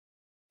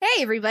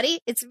Hey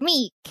everybody, it's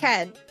me,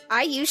 Ken.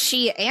 I use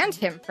she and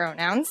him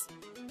pronouns,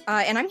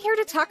 and I'm here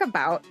to talk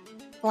about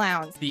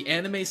clowns. The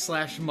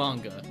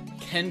anime/manga,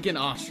 Kengan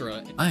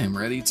Ashura. I am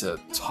ready to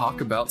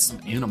talk about some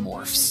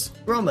Animorphs.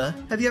 Roma,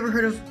 have you ever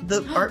heard of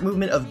the art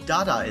movement of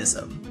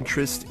Dadaism?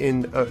 Interest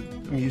in a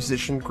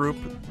musician group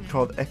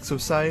called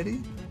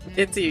Exociety?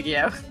 It's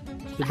Yu-Gi-Oh!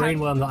 The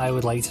brainworm that I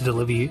would like to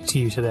deliver to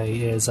you today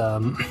is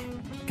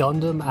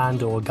Gundam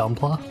and or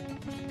Gunpla.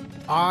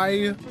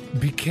 I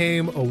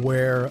became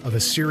aware of a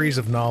series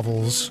of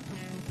novels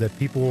that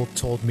people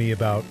told me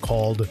about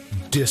called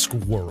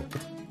Discworld.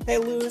 Hey,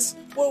 Lewis,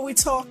 what are we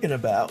talking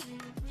about?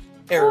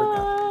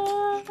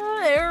 Aragon.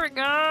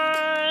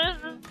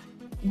 Aragon!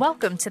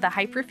 Welcome to the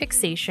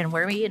Hyperfixation,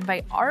 where we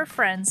invite our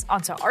friends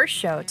onto our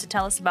show to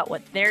tell us about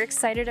what they're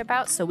excited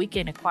about so we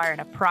can acquire an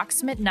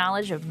approximate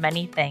knowledge of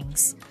many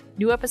things.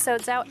 New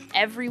episodes out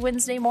every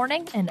Wednesday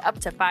morning and up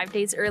to 5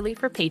 days early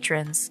for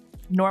patrons.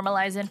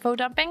 Normalize info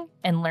dumping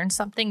and learn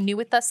something new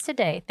with us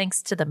today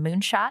thanks to the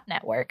Moonshot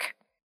Network.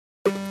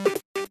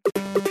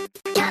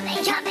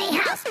 Yummy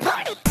house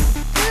party!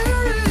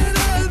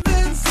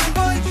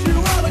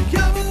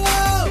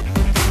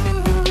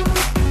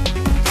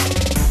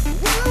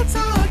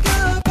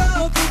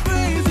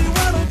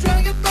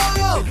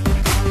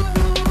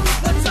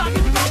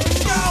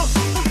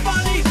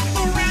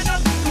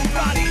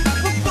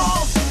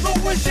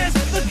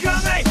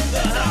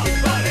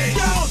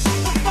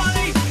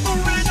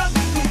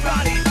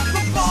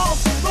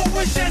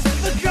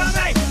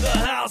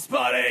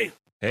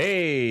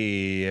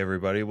 Hey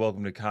everybody,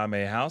 welcome to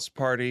Kame House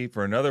Party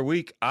for another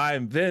week.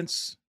 I'm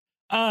Vince.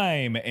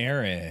 I'm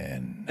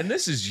Aaron. And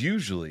this is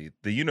usually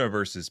the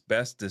universe's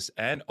bestest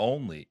and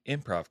only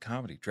improv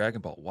comedy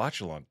Dragon Ball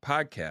watch-along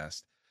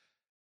podcast.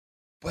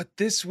 But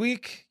this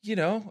week,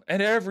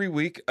 and every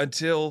week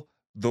until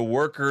the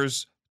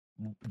workers'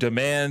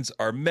 demands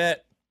are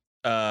met,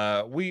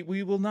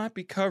 we will not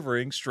be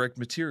covering strike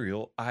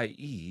material,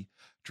 i.e.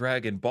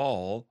 Dragon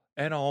Ball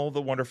and all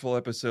the wonderful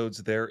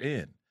episodes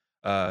therein.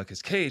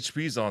 Because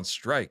KHP's on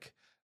strike.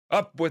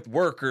 Up with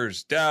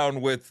workers,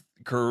 down with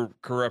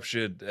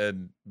corruption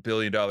and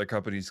billion-dollar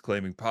companies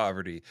claiming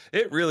poverty.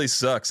 It really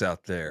sucks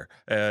out there.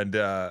 And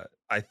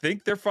I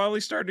think they're finally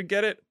starting to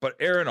get it. But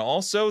Aaron,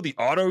 also, the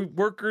auto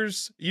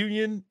workers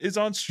union is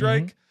on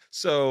strike. Mm-hmm.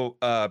 So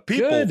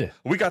people, Good.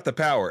 We got the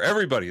power.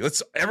 Everybody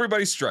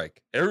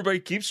strike. Everybody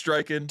keep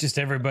striking. Just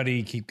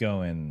everybody keep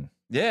going.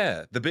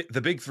 Yeah, the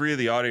big three of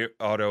the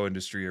auto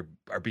industry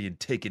are being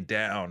taken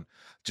down,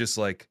 just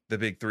like the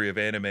big three of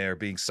anime are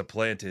being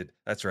supplanted.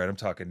 That's right, I'm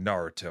talking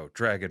Naruto,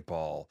 Dragon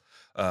Ball,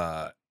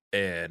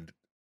 and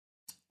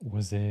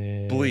was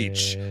it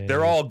Bleach.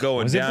 They're all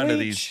going down to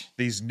Bleach?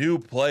 these new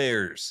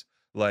players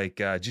like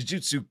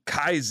Jujutsu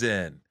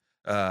Kaisen,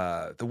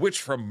 The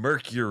Witch from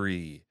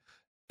Mercury,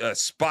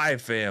 Spy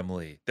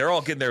Family. They're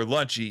all getting their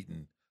lunch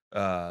eaten.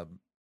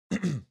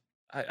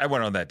 I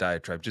went on that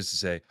diatribe just to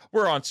say,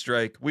 we're on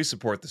strike. We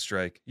support the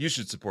strike. You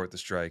should support the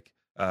strike.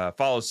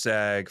 Follow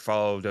SAG,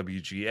 follow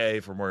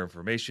WGA for more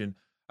information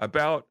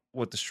about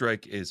what the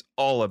strike is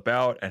all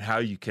about and how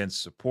you can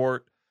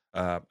support.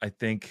 I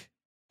think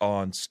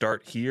on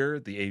Start Here,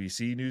 the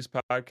ABC News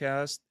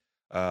podcast,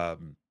 a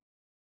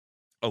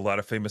lot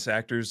of famous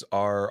actors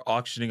are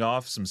auctioning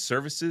off some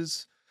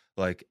services.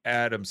 Like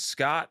Adam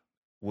Scott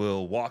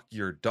will walk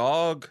your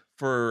dog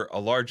for a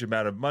large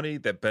amount of money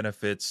that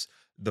benefits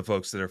the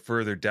folks that are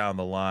further down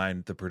the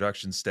line, the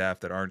production staff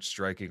that aren't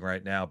striking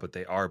right now, but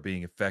they are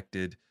being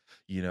affected.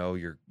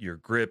 Your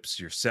grips,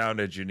 your sound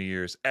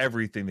engineers,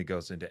 everything that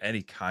goes into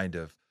any kind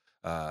of,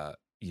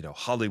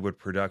 Hollywood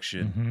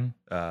production.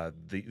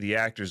 Mm-hmm. The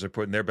actors are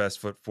putting their best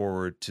foot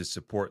forward to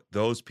support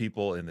those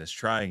people in this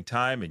trying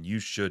time, and you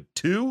should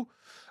too.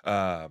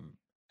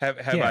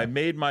 Have I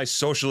made my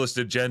socialist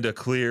agenda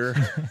clear?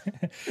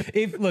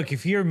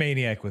 If you're a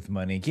maniac with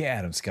money, get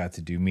Adam Scott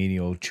to do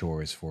menial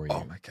chores for you.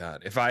 Oh my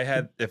God! If I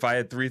had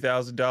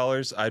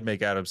 $3,000, I'd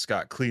make Adam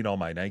Scott clean all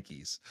my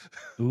Nikes.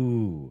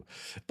 Ooh,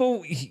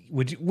 but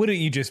wouldn't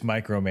you just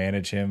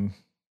micromanage him?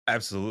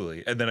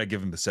 Absolutely, and then I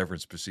give him the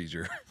severance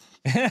procedure.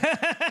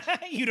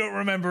 You don't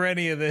remember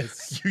any of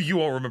this. You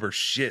won't remember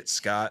shit,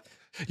 Scott.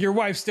 Your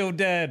wife's still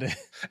dead.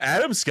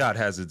 Adam Scott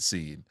hasn't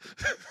seen.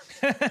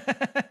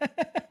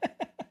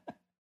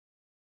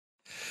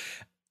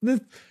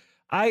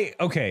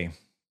 Okay.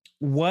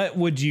 What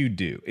would you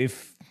do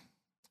if?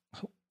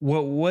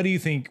 What do you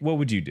think? What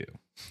would you do?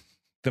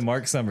 The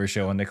Mark Summers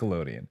Show on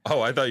Nickelodeon.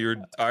 Oh, I thought you were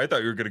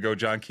going to go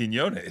John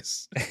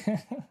Quinones.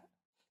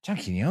 John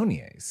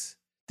Quinones.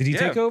 Did he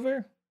take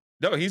over?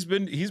 No, he's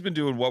been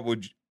doing what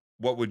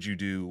would you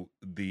do,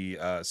 the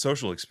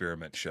social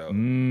experiment show,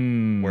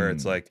 where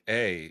it's like,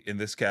 hey, in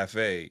this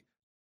cafe,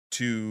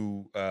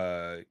 two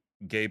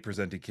gay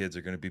presenting kids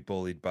are going to be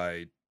bullied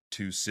by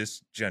two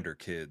cisgender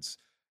kids.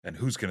 And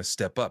who's going to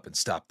step up and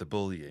stop the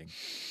bullying?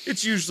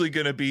 It's usually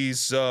going to be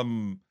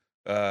some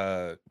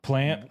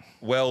plant,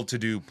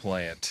 well-to-do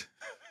plant.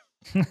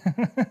 Because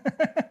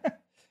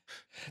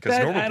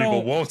normal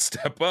people won't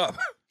step up.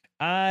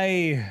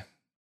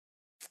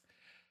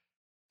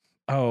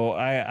 Oh,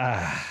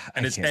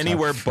 and it's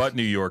anywhere but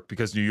New York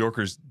because New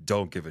Yorkers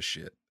don't give a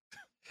shit.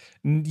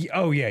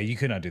 Oh yeah, you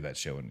could not do that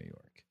show in New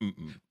York.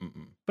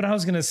 But I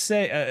was gonna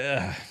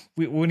say,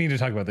 we need to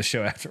talk about the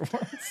show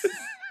afterwards.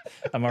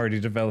 I'm already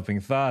developing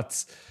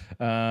thoughts.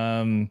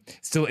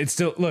 It's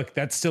still look,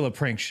 that's still a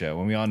prank show,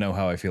 and we all know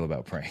how I feel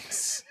about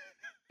pranks.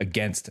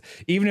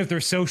 Even if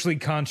they're socially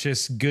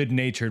conscious,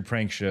 good-natured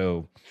prank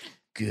show,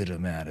 get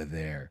them out of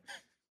there.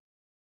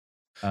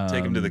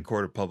 Take them to the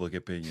court of public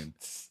opinion,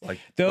 like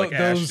those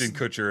Ashton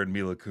Kutcher and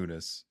Mila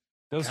Kunis.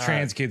 Those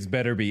trans kids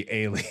better be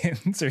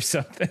aliens or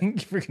something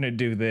if we're gonna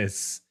do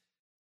this.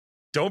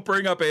 Don't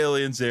bring up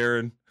aliens,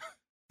 Aaron.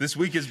 This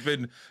week has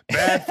been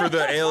bad for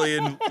the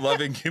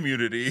alien-loving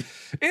community.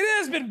 It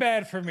has been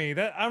bad for me.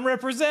 That I'm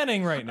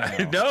representing right now.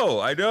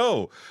 I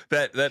know.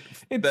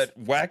 That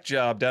whack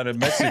job down in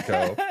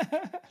Mexico,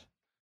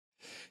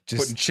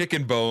 just putting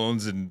chicken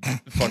bones and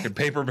fucking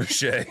paper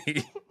mache.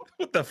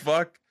 What the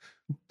fuck?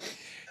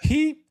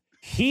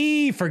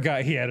 He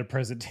forgot he had a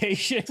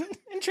presentation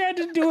and tried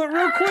to do it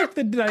real quick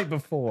the night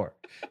before.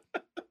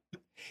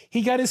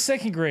 He got his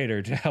second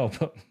grader to help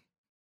him.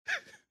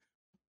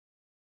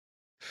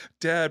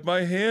 Dad,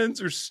 my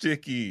hands are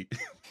sticky.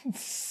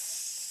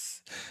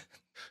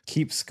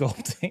 Keep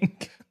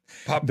sculpting.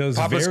 Papa's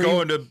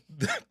going in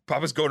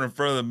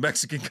front of the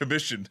Mexican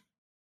Commission.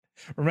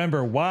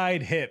 Remember,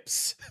 wide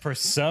hips for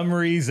some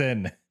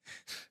reason.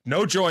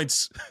 No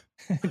joints.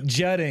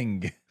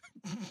 Jutting.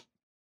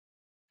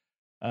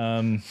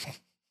 I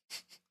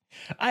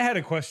had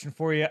a question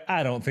for you.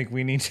 I don't think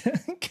we need to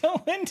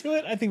go into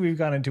it. I think we've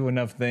gone into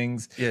enough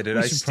things. Yeah, did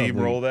I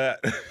steamroll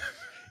that?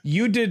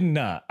 You did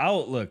not.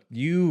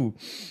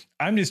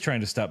 I'm just trying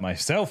to stop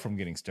myself from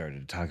getting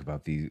started to talk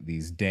about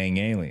these dang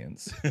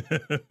aliens.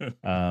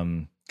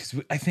 Because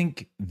I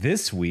think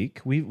this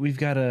week we've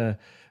got to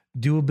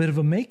do a bit of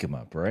a make 'em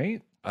up,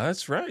 right?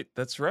 That's right.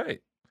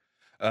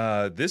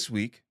 This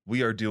week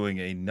we are doing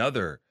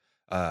another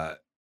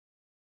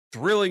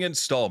thrilling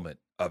installment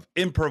of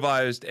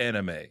improvised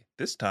anime.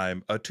 This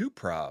time a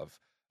 2-prov.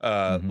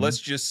 Let's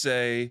just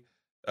say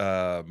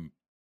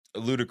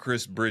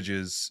ludicrous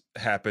bridges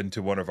happened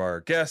to one of our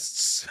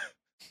guests.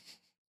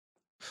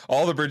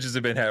 All the bridges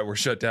were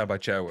shut down by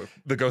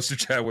the ghost of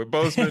Chadwick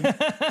Boseman.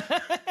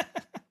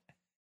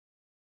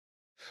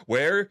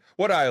 Where?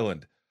 What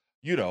island?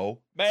 You know,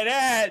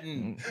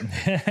 Manhattan.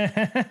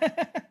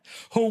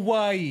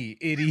 Hawaii,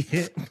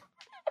 idiot.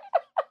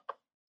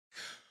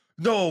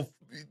 No,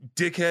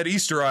 dickhead,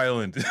 Easter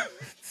Island.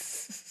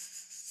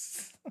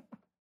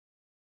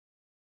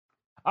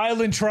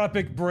 Island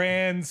Tropic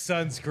brand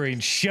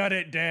sunscreen. Shut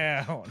it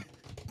down.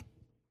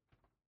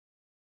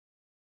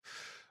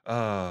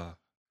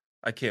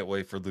 I can't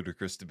wait for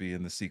Ludacris to be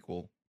in the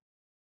sequel.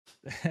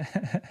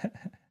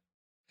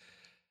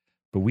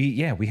 But we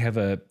have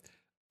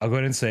I'll go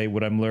ahead and say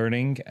what I'm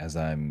learning as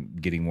I'm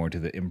getting more into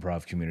the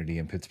improv community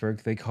in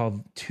Pittsburgh. They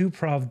call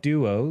 2-prov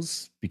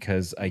duos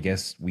because I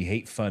guess we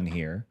hate fun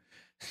here.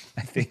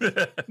 I think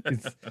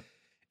it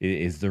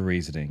is the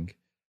reasoning.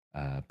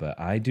 But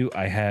I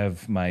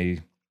have my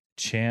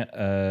chant.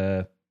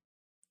 For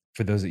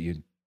those that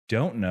you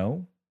don't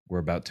know, we're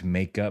about to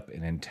make up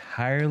an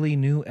entirely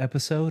new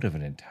episode of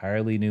an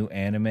entirely new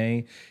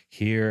anime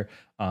here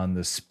on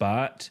the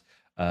spot.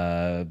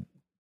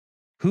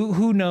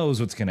 Who knows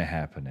what's going to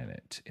happen in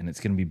it? And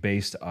it's going to be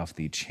based off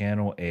the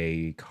Channel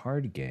A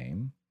card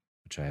game,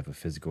 which I have a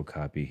physical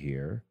copy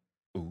here.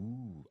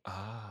 Ooh,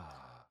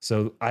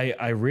 So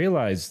I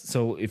realized,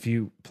 so if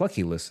you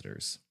plucky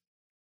listeners,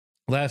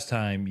 last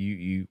time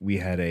we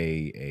had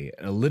a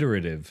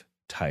alliterative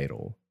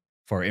title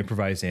for our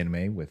improvised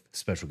anime with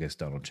special guest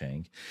Donald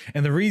Chang.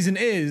 And the reason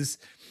is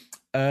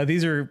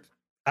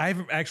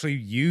I've actually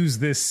used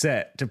this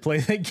set to play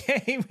the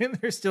game and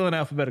they're still in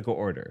alphabetical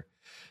order.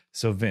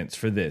 So Vince,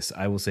 for this,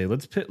 I will say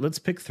let's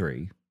pick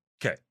 3.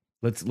 Okay.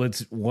 Let's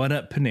one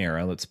up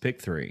Panera. Let's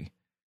pick 3.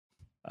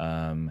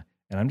 And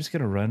I'm just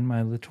gonna run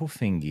my little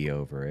fingy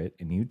over it,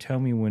 and you tell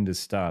me when to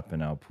stop,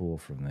 and I'll pull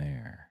from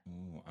there.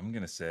 Ooh, I'm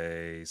gonna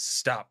say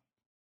stop.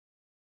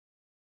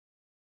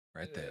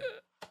 Right there.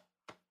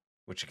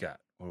 What you got?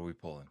 What are we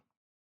pulling?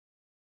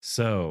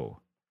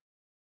 So,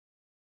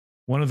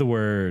 one of the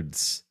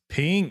words,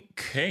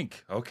 pink.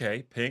 Pink.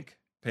 Okay. Pink.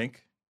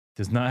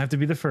 Does not have to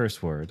be the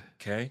first word.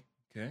 Okay.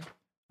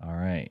 All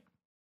right.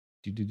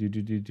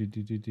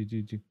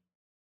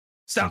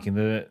 Stop. Taking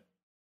the.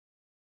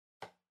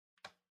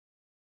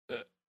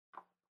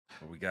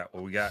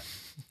 What we got?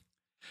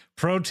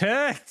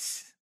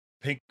 Protect.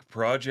 Pink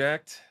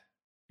project.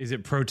 Is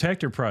it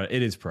protect or project?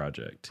 It is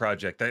project.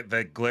 Project.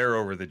 That glare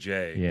over the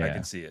J. Yeah. I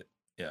can see it.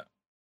 Yeah.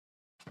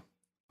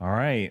 All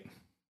right.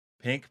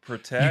 Pink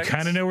protect. You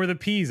kind of know where the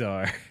P's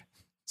are.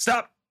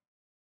 Stop.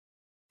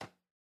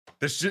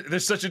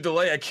 There's such a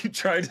delay. I keep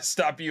trying to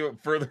stop you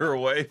further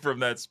away from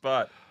that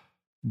spot.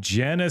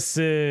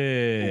 Genesis.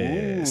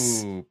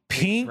 Ooh,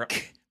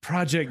 Pink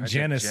Project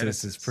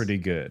Genesis is pretty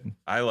good.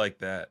 I like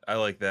that.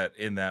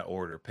 In that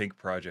order. Pink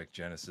Project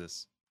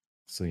Genesis.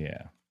 So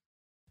yeah,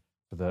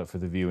 for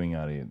the viewing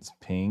audience,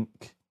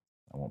 Pink.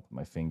 I won't put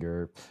my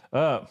finger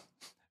up.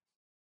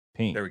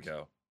 Pink. There we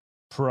go.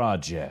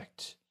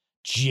 Project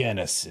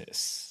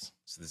Genesis.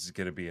 So this is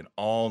going to be an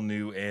all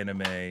new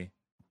anime.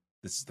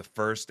 This is the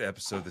first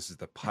episode. This is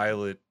the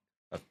pilot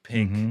of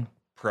Pink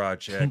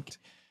Project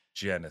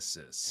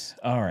Genesis.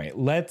 All right,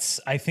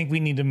 I think we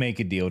need to make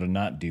a deal to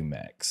not do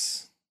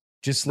mechs.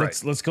 Just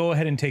let's go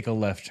ahead and take a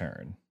left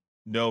turn.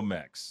 No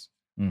mechs.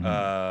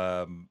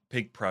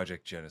 Pink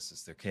Project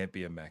Genesis. There can't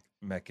be a mech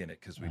in it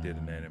because we did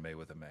an anime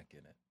with a mech in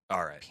it.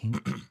 All right.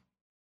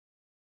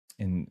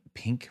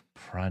 Pink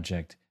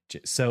Project.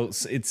 So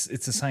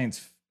it's a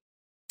science.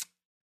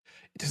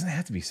 It doesn't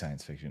have to be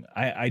science fiction.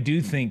 I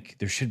do think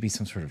there should be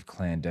some sort of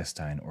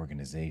clandestine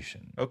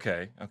organization.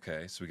 Okay.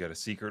 So we got a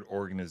secret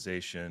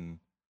organization.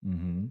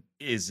 Mm-hmm.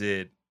 Is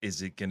it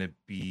going to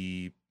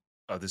be?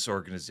 This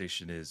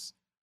organization is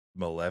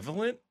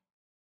malevolent.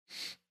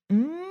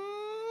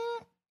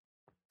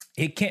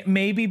 It can't.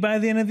 Maybe by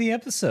the end of the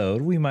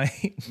episode, we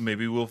might.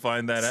 Maybe we'll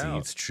find that see out.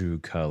 Its true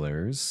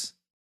colors.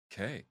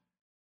 Okay.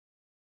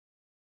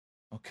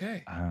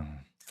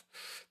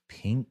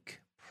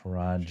 Pink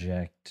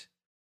Project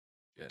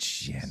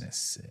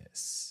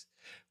Genesis.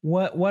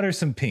 What are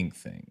some pink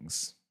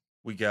things?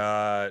 We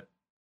got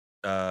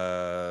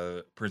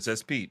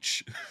Princess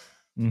Peach.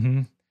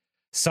 Mm-hmm.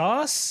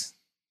 Sauce?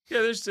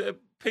 Yeah, there's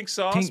pink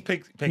sauce,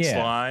 pink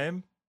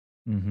slime.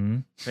 Mm-hmm.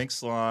 Pink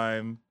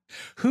slime.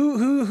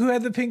 Who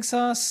had the pink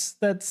sauce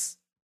that's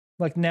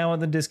like now at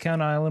the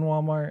discount aisle in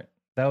Walmart?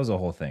 That was a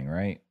whole thing,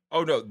 right?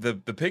 Oh no, the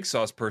pink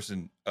sauce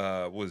person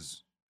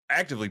was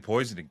actively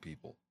poisoning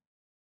people.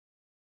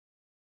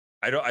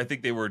 I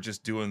think they were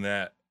just doing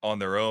that on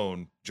their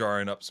own,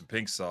 jarring up some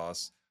pink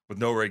sauce with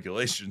no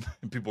regulation,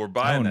 and people were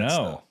buying that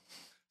stuff.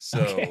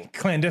 So okay.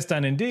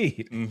 Clandestine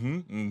indeed.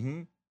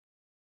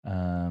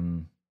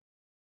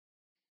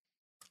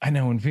 I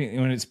know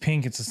when it's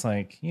pink, it's just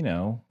like,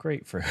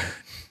 grapefruit.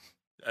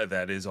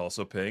 That is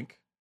also pink.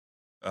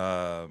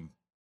 The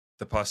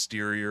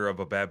posterior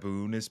of a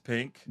baboon is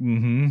pink.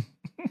 Mm-hmm.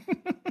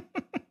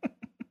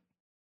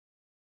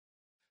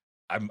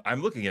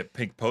 I'm looking at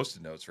pink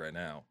Post-it notes right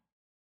now.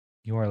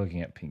 You are looking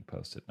at pink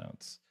Post-it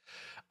notes.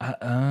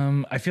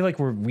 I feel like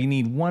we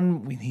need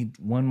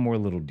one more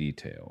little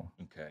detail.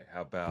 Okay,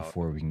 how about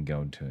before we can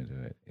go into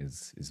it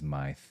is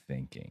my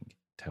thinking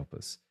to help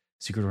us.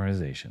 Secret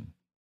organization.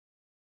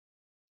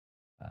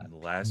 The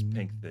last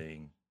pink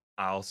thing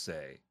I'll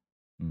say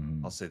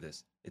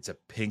this. It's a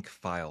pink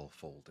file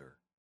folder.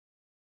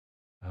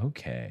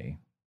 Okay,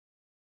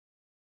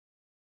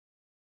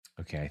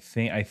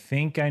 I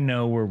think I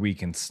know where we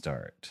can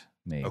start.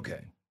 Maybe.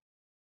 Okay.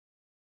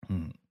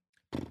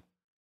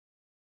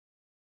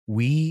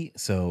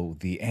 So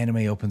the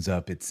anime opens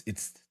up. It's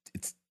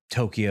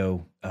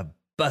Tokyo, a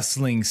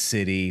bustling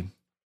city.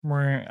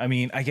 I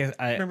mean, I guess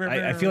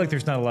I feel like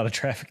there's not a lot of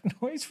traffic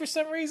noise for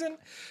some reason.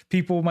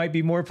 People might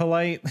be more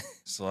polite.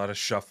 It's a lot of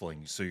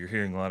shuffling, so you're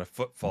hearing a lot of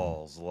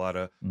footfalls, a lot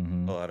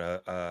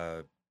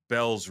of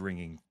bells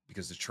ringing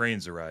because the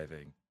train's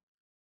arriving.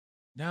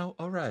 Now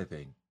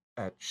arriving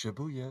at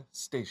Shibuya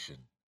Station.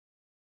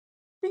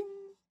 Bing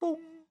boom.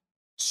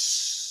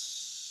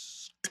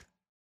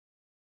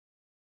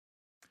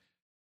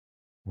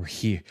 We're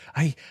here.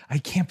 I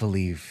can't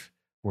believe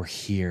we're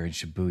here in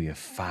Shibuya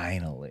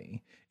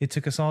finally. It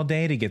took us all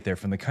day to get there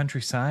from the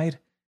countryside.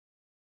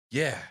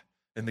 Yeah,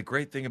 and the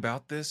great thing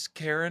about this,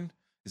 Karen,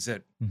 is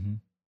that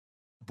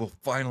we'll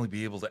finally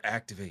be able to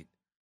activate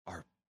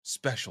our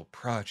special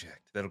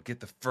project that'll get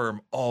the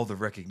firm all the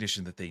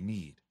recognition that they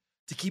need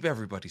to keep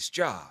everybody's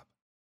job.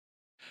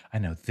 I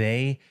know.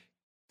 They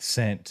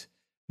sent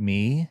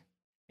me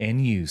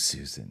and you,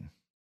 Susan,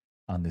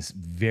 on this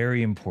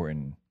very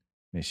important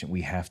mission.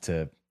 We have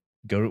to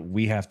go.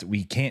 We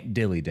can't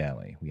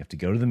dilly-dally. We have to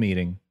go to the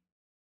meeting.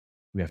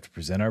 We have to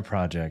present our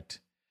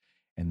project,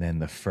 and then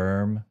the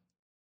firm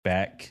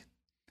back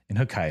in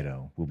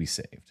Hokkaido will be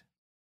saved.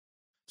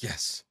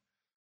 Yes.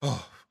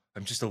 Oh,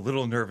 I'm just a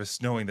little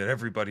nervous knowing that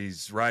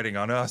everybody's riding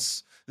on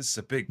us. This is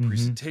a big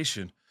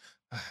presentation.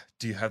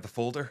 Do you have the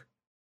folder?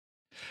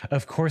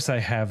 Of course I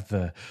have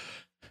the...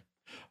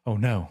 Oh,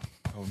 no.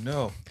 Oh,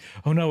 no.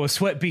 Oh, no, a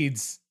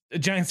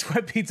giant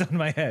sweat beads on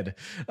my head.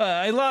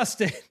 I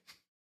lost it.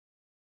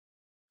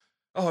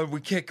 Oh, we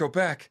can't go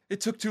back.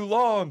 It took too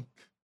long.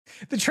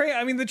 The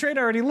train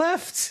already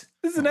left.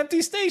 This is an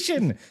empty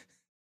station.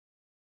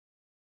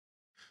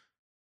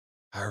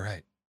 All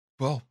right.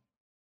 Well,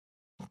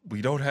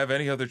 we don't have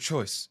any other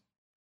choice.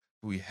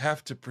 We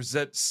have to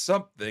present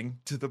something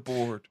to the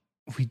board.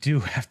 We do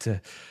have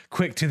to.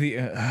 Quick to the...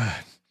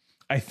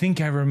 I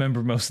think I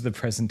remember most of the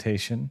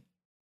presentation.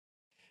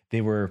 They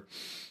were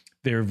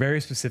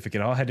very specific.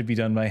 It all had to be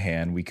done by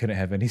hand. We couldn't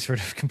have any sort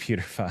of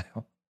computer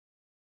file.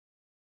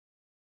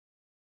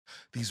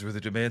 These were the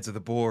demands of the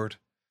board.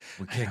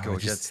 We can't go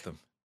against them.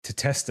 To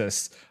test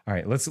us. All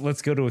right,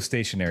 let's go to a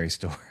stationery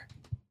store.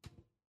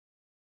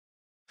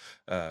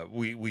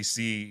 We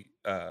see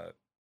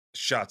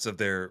shots of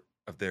their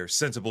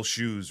sensible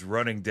shoes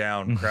running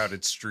down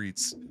crowded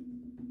streets.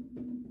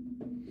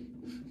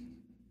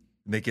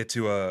 And they get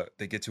to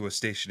a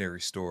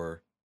stationery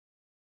store.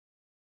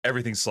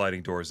 everything's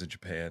sliding doors in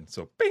Japan.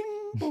 So bing,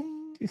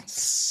 boom.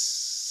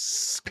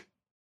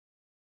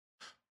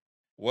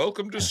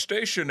 Welcome to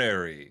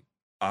Stationary.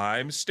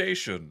 I'm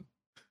Station.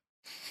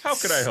 How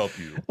can I help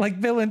you? Like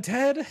Bill and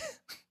Ted?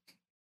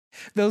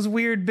 Those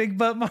weird big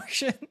butt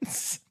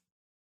Martians?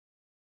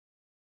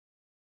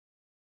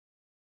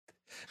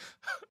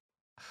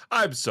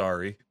 I'm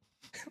sorry.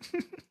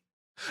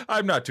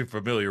 I'm not too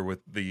familiar with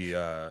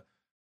the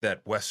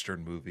that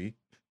Western movie.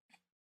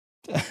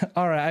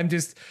 All right,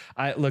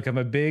 I'm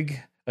a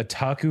big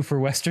otaku for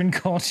Western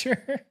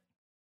culture.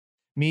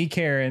 Me,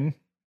 Karen.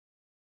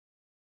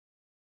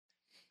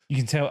 You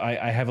can tell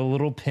I have a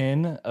little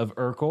pin of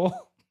Urkel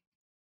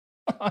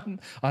on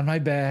my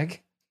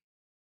bag.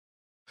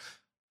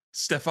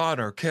 Stefan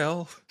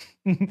Urkel.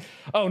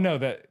 Oh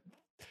no,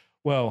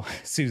 well,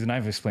 Susan,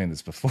 I've explained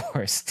this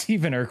before.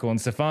 Stephen Urkel and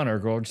Stefan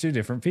Urkel are two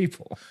different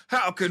people.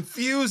 How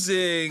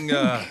confusing.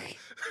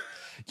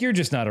 You're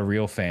just not a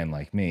real fan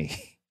like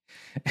me.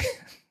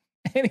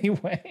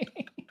 Anyway.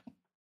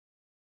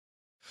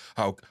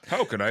 How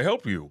can I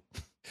help you?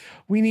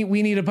 We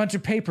need a bunch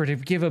of paper to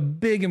give a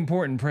big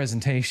important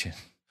presentation.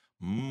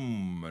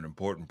 An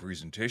important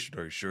presentation.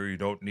 Are you sure you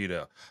don't need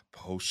a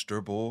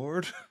poster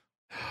board?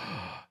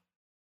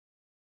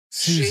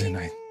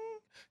 Susan,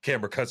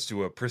 Camera cuts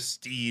to a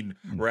pristine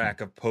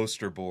rack of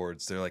poster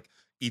boards. They're like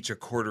each a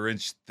 1/4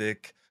 inch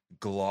thick,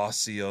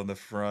 glossy on the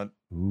front.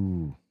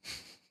 Ooh.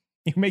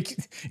 You're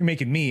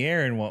making me,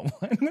 Aaron, want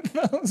one of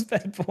those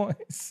bad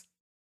boys.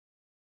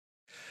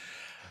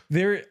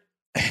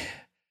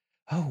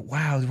 Oh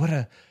wow,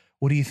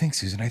 what do you think,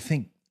 Susan? I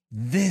think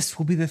this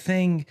will be the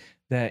thing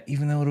that,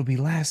 even though it'll be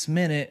last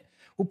minute,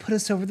 will put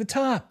us over the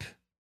top.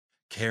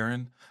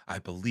 Karen, I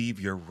believe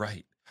you're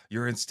right.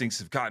 Your instincts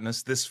have gotten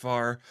us this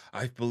far.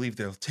 I believe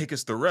they'll take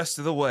us the rest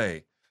of the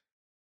way.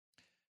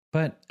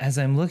 But as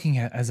I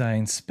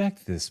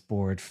inspect this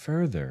board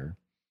further,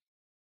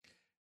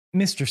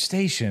 Mr.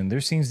 Station,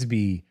 there seems to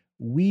be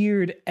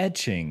weird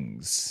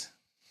etchings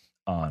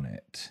on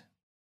it.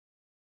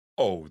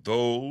 Oh,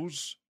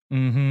 those?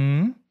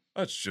 Mm-hmm.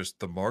 That's just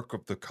the mark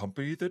of the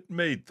company that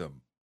made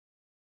them.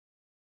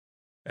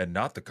 And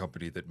not the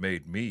company that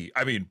made me.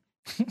 I mean...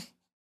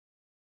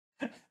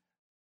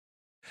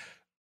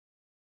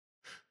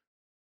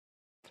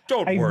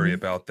 Don't worry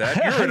about that.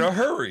 You're in a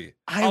hurry.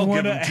 I'll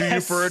give them to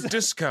you for a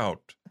discount.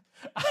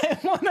 I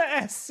want to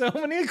ask so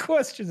many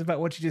questions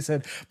about what you just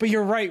said, but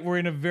you're right. We're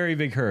in a very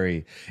big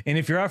hurry. And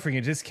if you're offering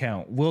a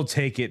discount, we'll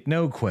take it.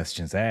 No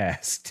questions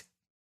asked.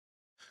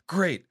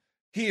 Great.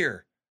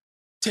 Here,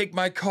 take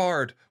my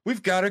card.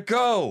 We've got to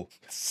go.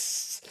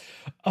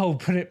 Oh,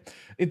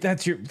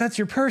 that's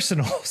your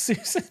personal,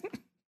 Susan.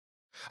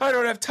 I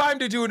don't have time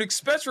to do an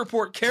expense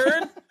report,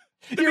 Karen.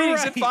 The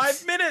meeting's in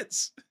 5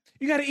 minutes.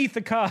 You got to eat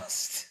the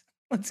cost.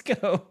 Let's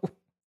go.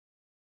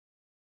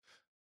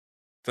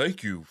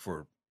 Thank you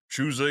for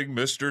choosing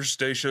Mr.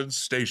 Station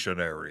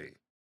Stationary.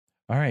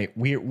 All right,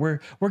 we're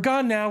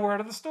gone now. We're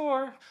out of the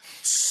store.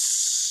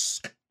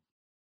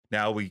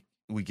 Now we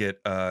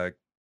get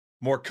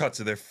more cuts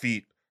of their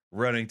feet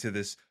running to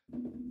this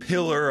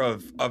pillar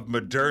of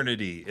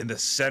modernity in the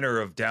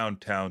center of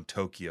downtown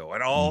Tokyo,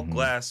 an all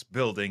glass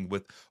building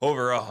with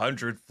over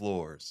 100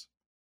 floors.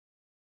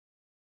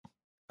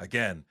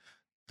 Again,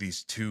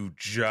 these two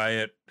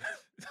giant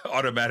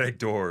automatic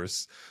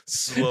doors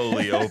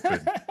slowly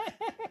open.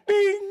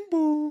 Bing,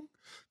 boom.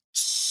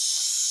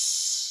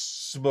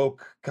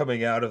 Smoke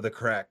coming out of the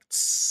crack.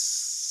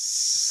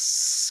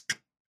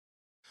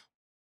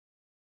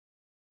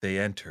 They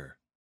enter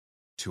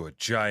to a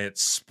giant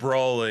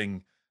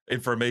sprawling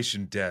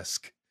information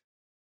desk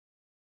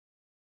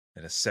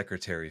and a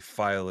secretary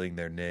filing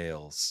their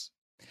nails.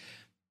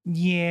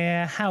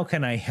 Yeah, how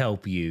can I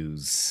help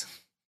yous?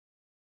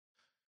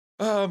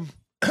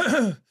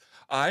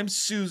 I'm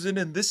Susan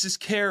and this is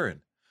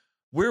Karen.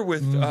 We're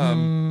with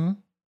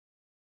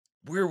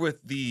we're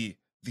with the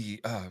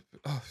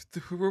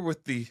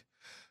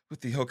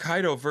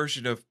Hokkaido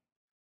version of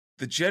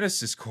the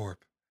Genesis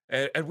Corp.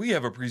 And we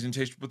have a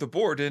presentation with the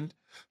board in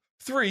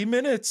 3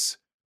 minutes.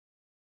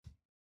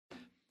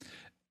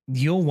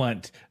 You'll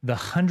want the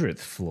 100th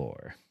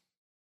floor.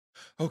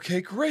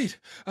 Okay, great.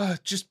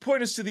 Just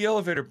point us to the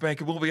elevator bank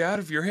and we'll be out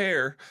of your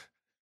hair.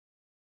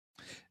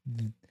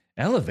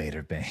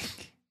 Elevator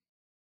bank?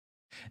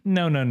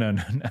 No.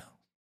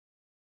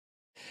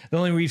 The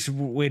only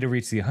way to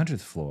reach the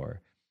 100th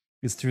floor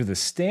is through the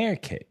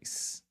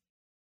staircase.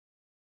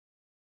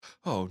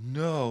 Oh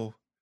no.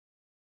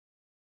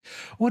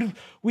 What if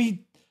we've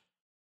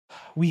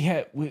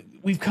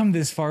come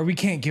this far. We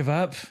can't give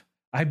up.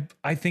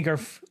 I think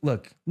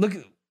look.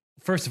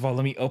 First of all,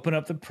 let me open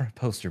up the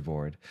poster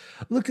board.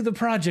 Look at the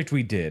project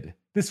we did.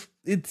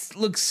 It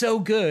looks so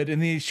good in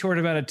the short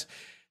amount of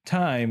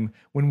time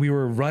when we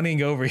were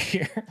running over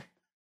here.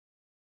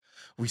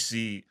 We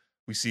see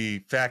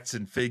facts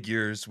and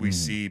figures. We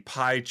see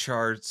pie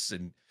charts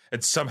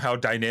and somehow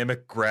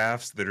dynamic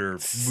graphs that are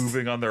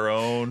moving on their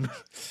own.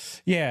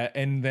 Yeah,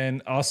 and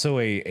then also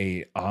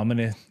a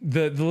ominous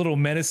the little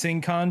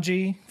menacing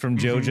kanji from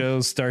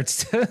JoJo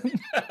starts to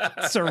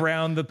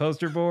surround the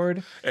poster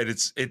board, and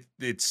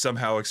it's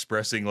somehow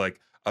expressing like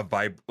a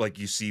vibe, like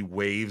you see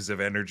waves of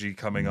energy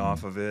coming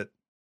off of it.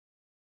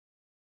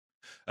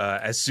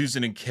 As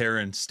Susan and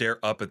Karen stare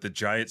up at the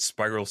giant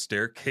spiral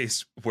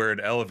staircase where an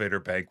elevator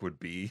bank would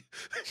be,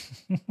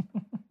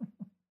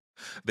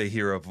 they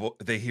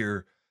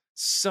hear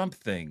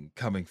something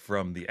coming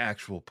from the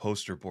actual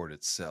poster board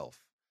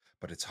itself,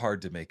 but it's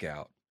hard to make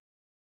out.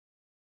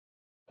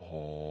 Oh,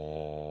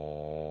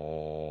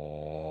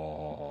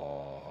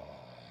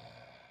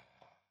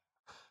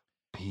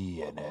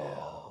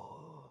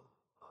 P&L.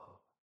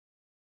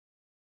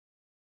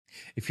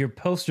 If your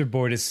poster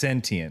board is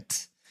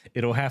sentient,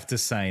 it'll have to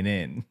sign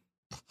in.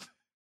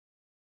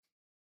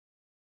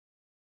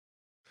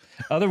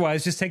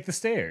 Otherwise, just take the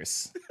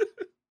stairs.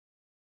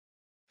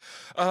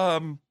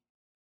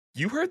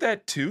 You heard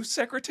that too,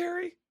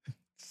 Secretary?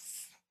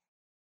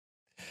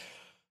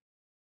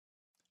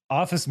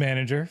 Office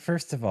manager,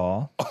 first of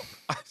all. Oh,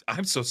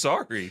 I'm so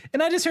sorry.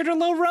 And I just heard a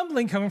little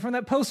rumbling coming from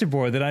that poster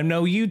board that I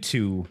know you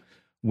two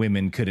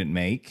women couldn't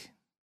make.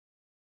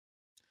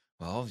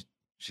 Well,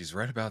 she's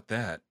right about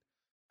that.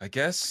 I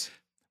guess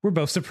we're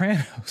both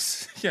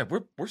sopranos. Yeah,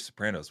 we're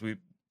sopranos. We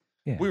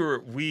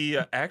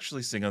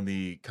actually sing on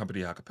the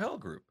company a cappella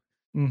group.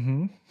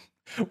 Mm-hmm.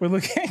 We're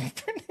looking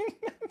for new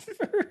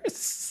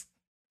members.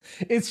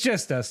 It's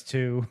just us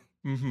two.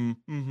 Mm-hmm.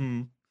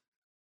 Mm-hmm.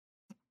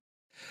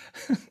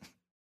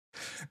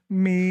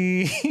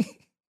 Me.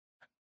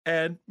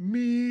 And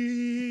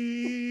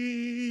me.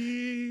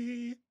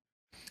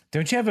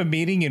 Don't you have a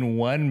meeting in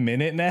 1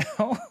 minute now?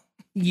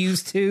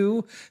 Used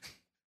to.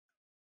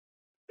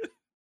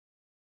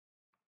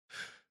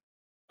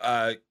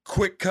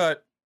 Quick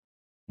cut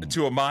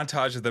to a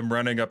montage of them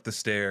running up the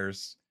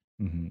stairs.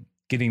 Mm-hmm.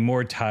 Getting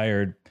more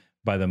tired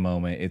by the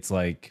moment. It's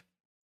like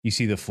you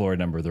see the floor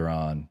number they're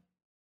on.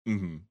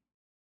 Mm-hmm.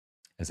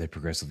 As they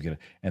progressively get,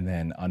 and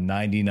then on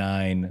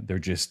 99, they're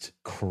just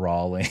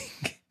crawling.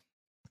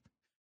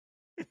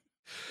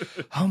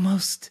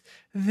 Almost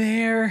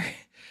there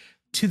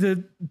to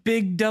the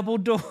big double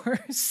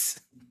doors.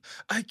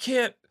 I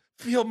can't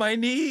feel my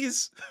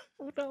knees.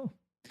 Oh no.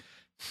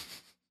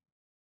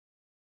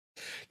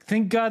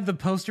 Thank God the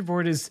poster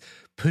board is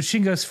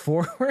pushing us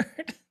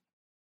forward.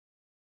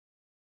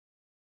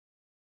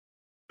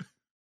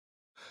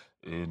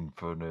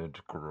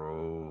 Infinite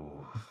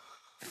growth.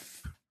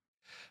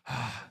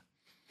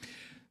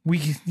 We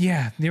do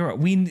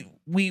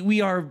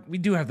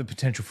have the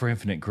potential for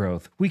infinite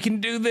growth. We can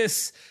do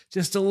this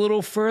just a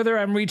little further.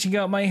 I'm reaching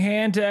out my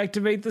hand to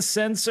activate the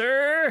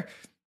sensor.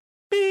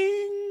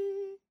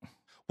 Bing.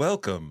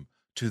 Welcome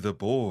to the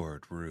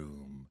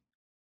boardroom.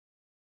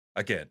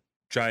 Again,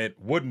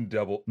 giant wooden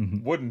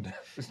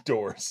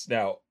doors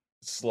now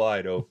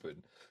slide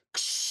open.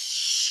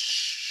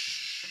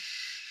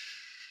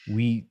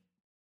 We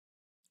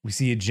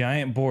see a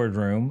giant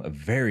boardroom, a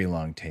very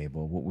long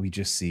table. We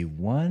just see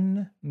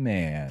one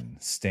man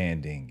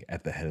standing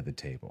at the head of the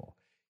table.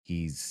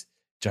 He's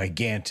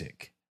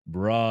gigantic,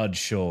 broad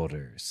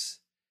shoulders,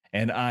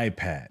 an eye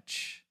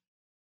patch,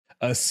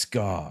 a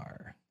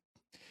scar,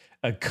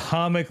 a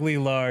comically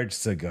large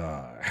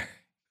cigar.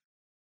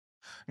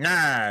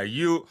 Nah,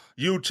 you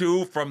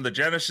two from the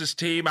Genesis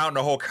team out in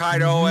the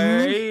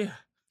Hokkaido, eh?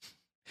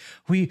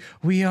 We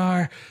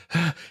are,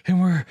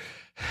 and we're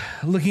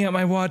looking at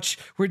my watch.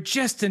 We're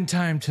just in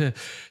time to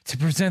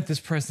present this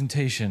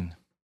presentation.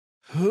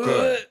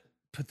 Good.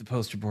 Put the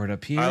poster board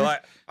up here. I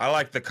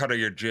like the cut of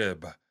your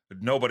jib.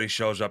 Nobody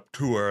shows up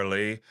too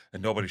early,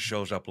 and nobody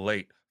shows up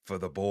late for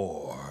the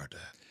board.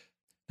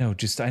 No,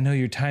 I know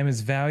your time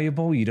is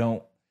valuable. You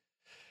don't.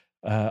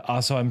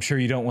 Also, I'm sure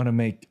you don't want to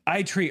make.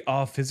 I treat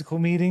all physical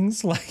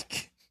meetings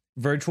like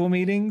virtual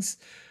meetings,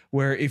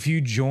 where if you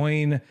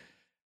join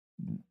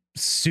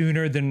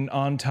sooner than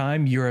on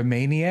time, you're a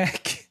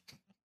maniac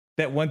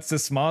that wants to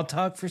small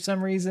talk for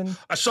some reason.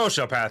 A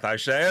sociopath, I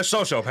say. A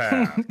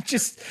sociopath.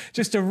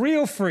 just a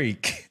real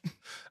freak.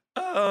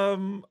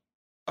 All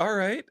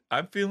right.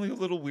 I'm feeling a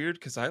little weird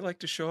because I like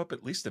to show up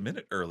at least a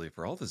minute early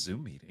for all the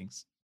Zoom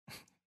meetings.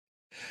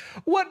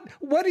 What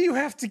do you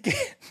have to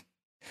get,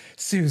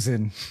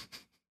 Susan?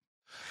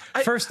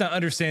 First, not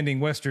understanding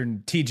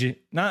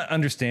not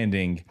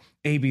understanding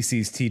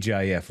ABC's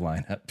TGIF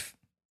lineup.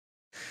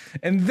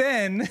 And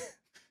then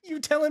you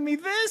telling me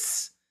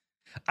this?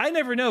 I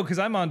never know because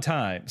I'm on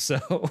time.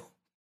 So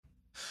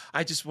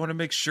I just want to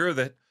make sure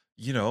that,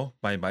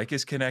 my mic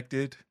is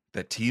connected,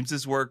 that Teams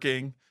is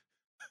working.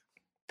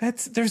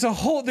 There's a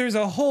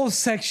whole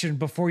section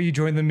before you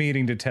join the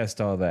meeting to test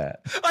all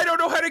that. I don't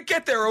know how to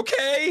get there,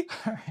 okay?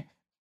 All right.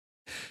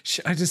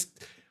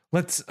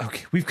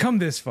 Okay, we've come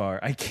this far.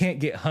 I can't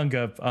get hung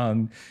up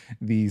on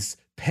these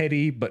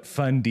petty but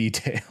fun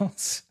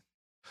details.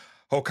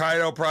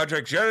 Hokkaido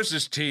Project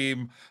Genesis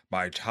team,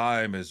 my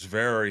time is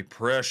very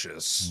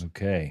precious.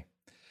 Okay.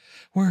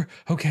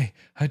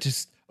 I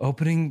just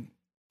opening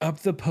up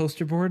the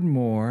poster board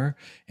more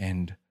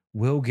and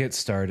we'll get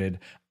started.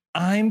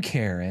 I'm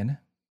Karen.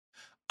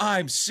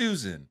 I'm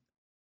Susan.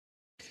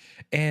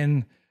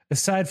 And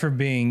aside from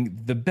being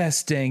the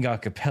best dang a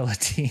cappella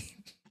team,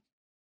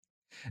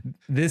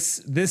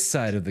 this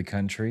side of the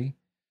country,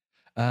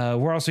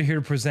 we're also here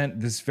to present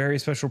this very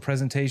special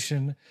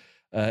presentation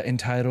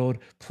entitled,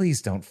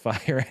 Please Don't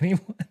Fire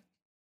Anyone.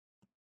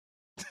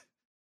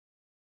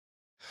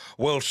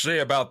 We'll see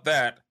about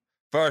that.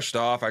 First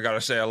off, I gotta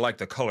say I like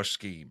the color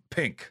scheme.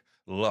 Pink.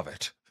 Love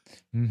it.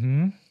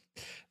 Mm-hmm.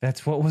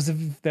 That's what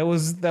that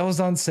was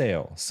on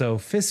sale. So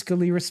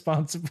fiscally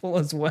responsible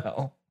as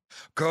well.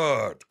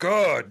 Good.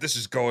 This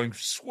is going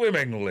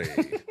swimmingly.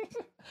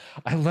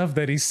 I love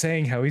that he's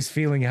saying how he's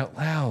feeling out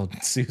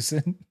loud,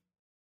 Susan.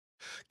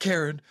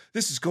 Karen,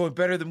 this is going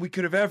better than we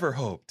could have ever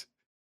hoped.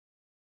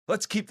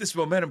 Let's keep this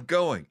momentum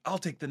going. I'll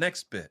take the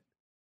next bit.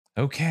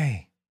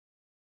 Okay.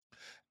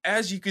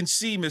 As you can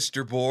see,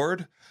 Mr.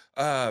 Board,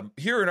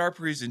 here in our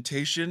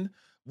presentation,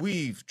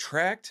 we've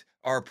tracked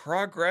our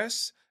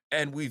progress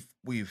and we've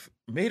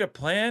made a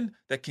plan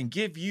that can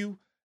give you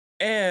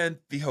and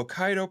the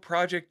Hokkaido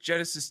Project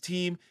Genesis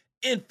team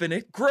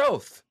infinite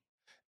growth.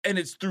 And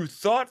it's through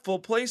thoughtful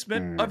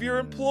placement of your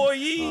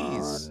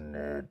employees.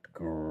 Infinite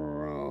growth.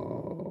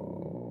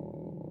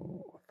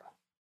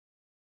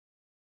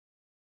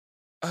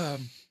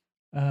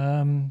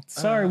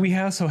 Sorry, we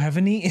also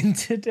haven't eaten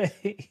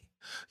today.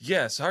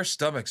 Yes, our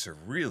stomachs are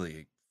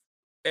really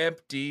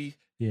empty.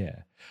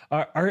 Yeah.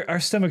 Our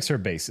stomachs are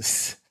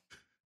bases.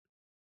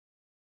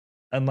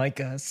 Unlike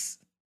us.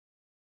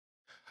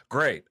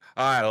 Great.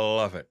 I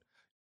love it.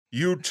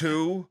 You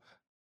two,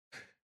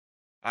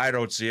 I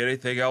don't see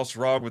anything else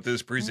wrong with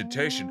this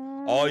presentation.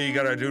 All you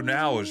gotta do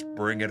now is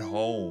bring it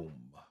home.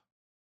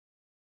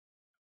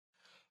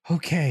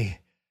 Okay.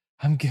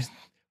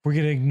 We're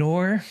gonna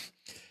ignore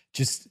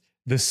just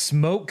the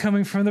smoke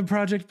coming from the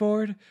project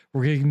board.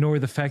 We're gonna ignore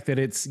the fact that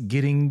it's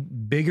getting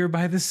bigger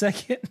by the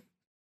second.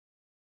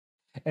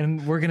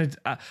 And we're gonna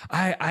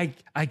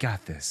I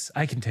got this.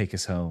 I can take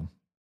us home.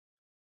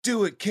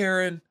 Do it,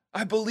 Karen.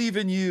 I believe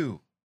in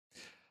you.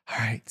 All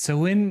right.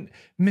 So in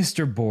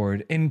Mr.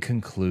 Board, in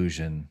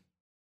conclusion,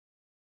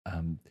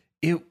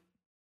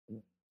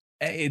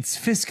 it's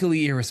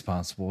fiscally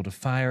irresponsible to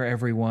fire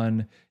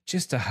everyone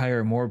just to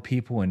hire more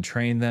people and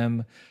train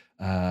them.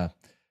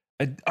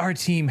 Our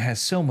team has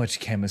so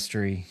much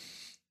chemistry,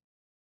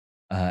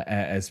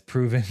 as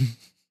proven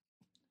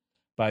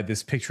by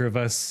this picture of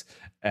us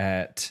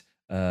at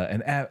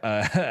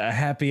a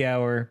happy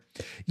hour.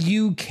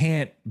 You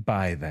can't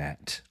buy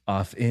that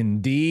off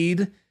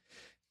Indeed,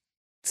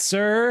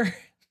 sir.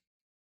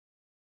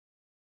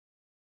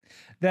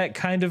 That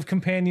kind of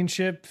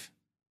companionship.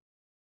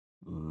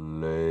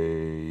 Lay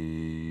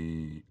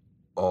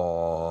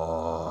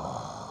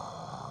off.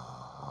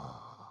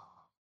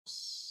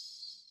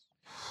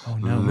 Oh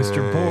no,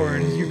 Mr.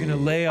 Board, you're gonna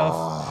lay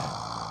off.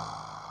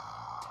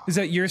 Is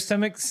that your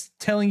stomach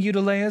telling you to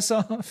lay us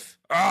off?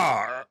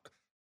 I've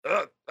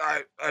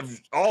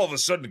all of a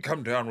sudden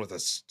come down with a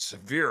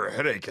severe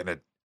headache and a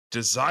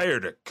desire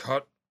to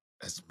cut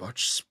as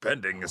much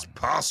spending as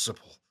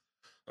possible.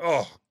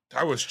 Oh,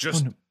 I was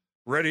just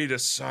ready to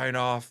sign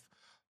off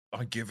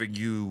on giving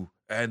you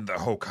and the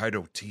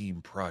Hokkaido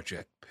team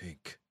Project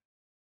Pink.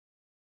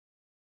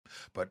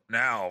 But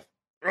now,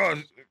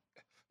 oh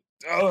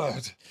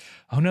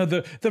no,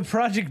 the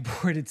project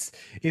board,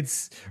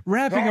 it's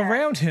wrapping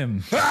around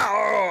him.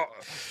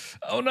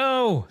 Oh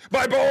no,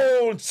 my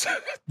bones!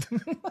 His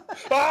bones!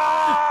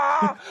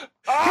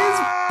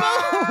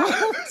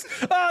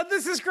 Oh,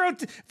 this is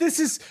gross. This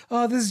is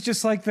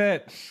just like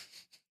that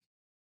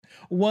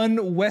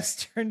one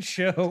Western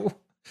show,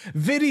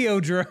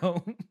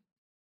 Videodrome.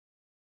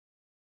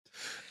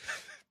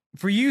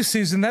 For you,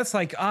 Susan, that's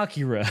like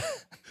Akira.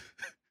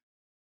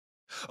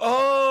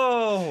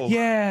 Oh!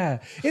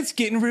 Yeah, it's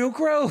getting real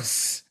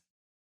gross.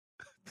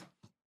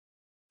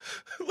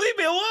 Leave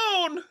me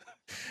alone!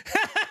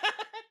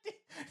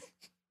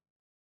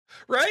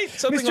 Right?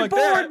 Something Mr. like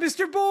Board, that.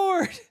 Mr.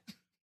 Board!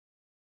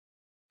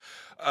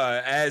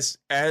 As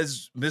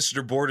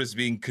Mr. Board is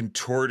being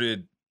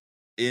contorted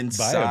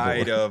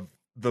inside of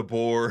the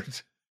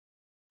board,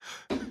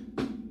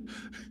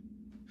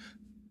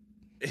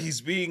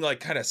 he's being like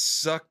kind of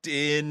sucked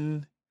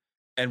in,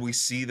 and we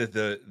see that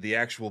the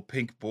actual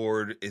pink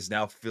board is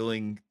now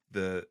filling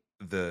the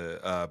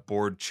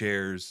board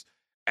chair's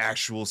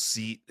actual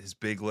seat, his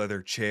big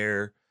leather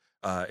chair.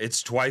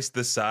 It's twice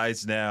the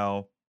size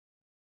now,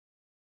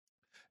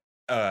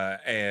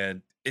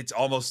 and it's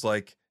almost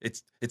like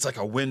it's like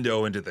a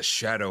window into the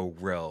shadow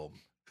realm.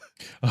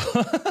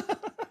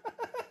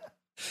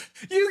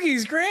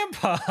 Yugi's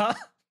grandpa.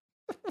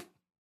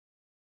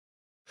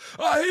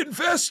 I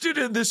invested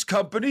in this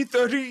company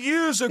 30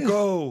 years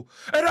ago,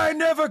 and I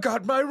never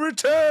got my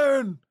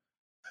return.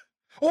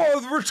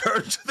 Or the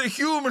return to the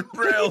human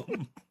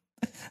realm.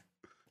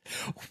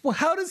 Well,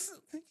 how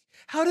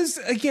does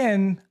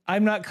again,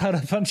 I'm not caught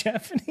up on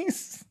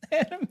Japanese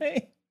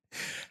anime.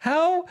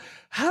 How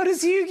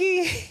is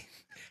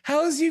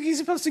Yugi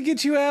supposed to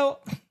get you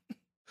out?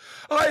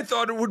 I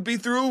thought it would be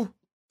through,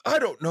 I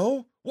don't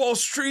know, Wall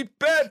Street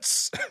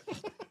bets.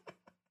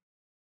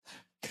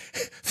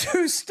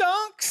 Through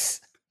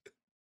stonks?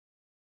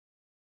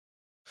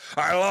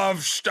 I love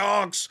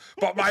stonks,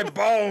 but my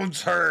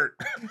bones hurt.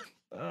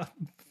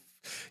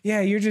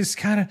 Yeah, you're just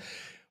kind of,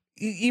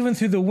 even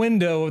through the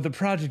window of the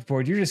project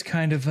board, you're just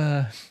kind of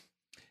a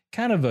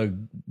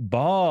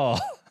ball.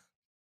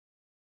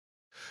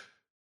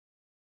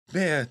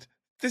 Man,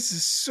 this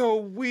is so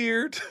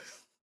weird.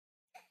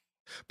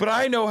 But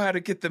I know how to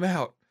get them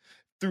out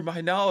through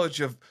my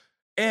knowledge of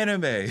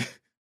anime.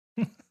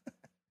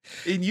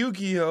 In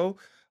Yu-Gi-Oh,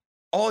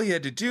 all you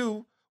had to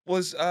do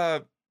was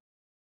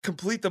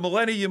complete the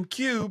Millennium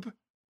Cube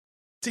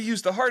to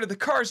use the heart of the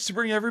cards to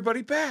bring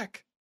everybody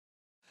back.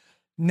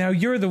 Now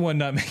you're the one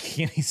not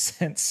making any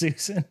sense,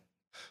 Susan.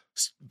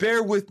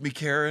 Bear with me,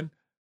 Karen.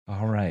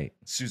 All right.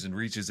 Susan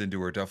reaches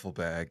into her duffel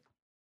bag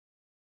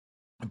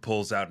and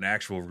pulls out an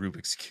actual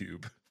Rubik's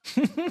Cube.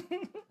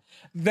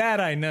 That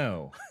I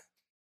know.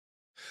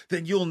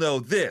 Then you'll know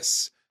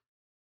this.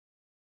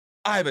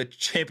 I'm a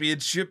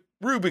championship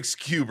Rubik's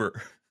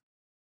Cuber.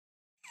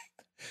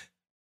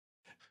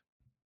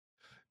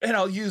 And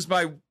I'll use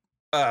my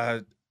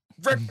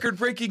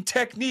record-breaking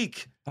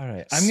technique. All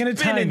right. I'm going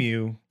to time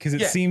you because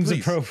it seems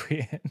please.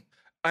 appropriate.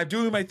 I'm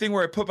doing my thing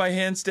where I put my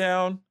hands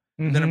down,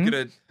 and then I'm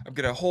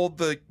gonna hold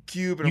the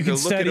cube and I'm gonna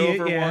look it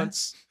over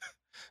once.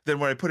 Then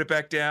when I put it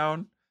back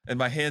down and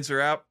my hands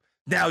are out,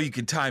 now you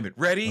can time it.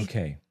 Ready?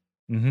 Okay.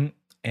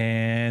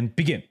 And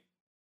begin.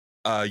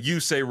 You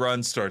Say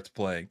Run starts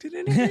playing.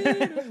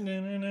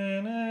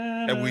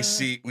 And we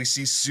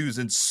see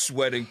Susan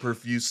sweating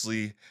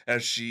profusely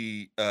as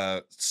she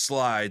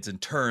slides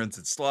and turns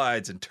and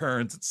slides and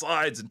turns and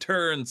slides and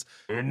turns.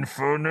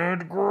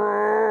 Infinite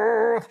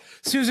growth.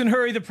 Susan,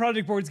 hurry! The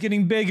project board's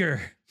getting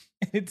bigger.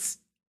 It's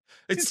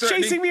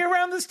chasing me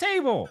around this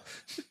table.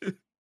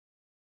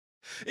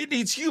 It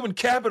needs human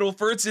capital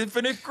for its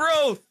infinite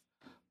growth.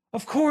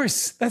 Of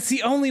course, that's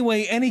the only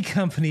way any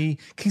company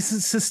can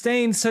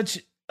sustain such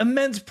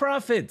immense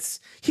profits.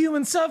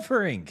 Human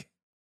suffering.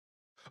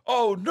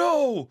 Oh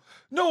no!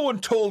 No one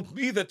told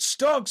me that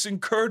stonks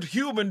incurred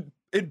human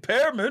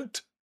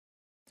impairment.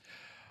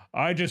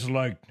 I just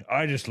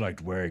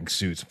liked wearing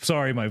suits.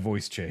 Sorry, my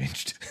voice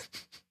changed.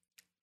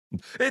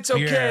 It's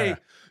okay.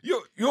 Yeah.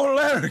 Your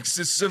larynx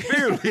is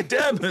severely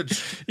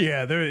damaged.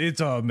 Yeah, it's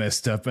all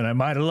messed up, and I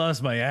might have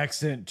lost my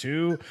accent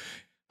too.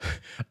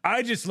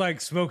 I just like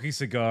smoking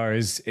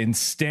cigars and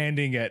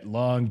standing at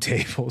long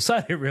tables.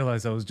 I didn't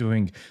realize I was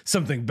doing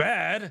something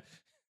bad.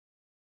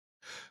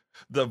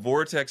 The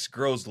vortex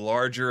grows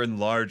larger and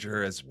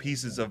larger as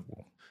pieces of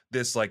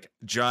this like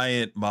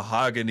giant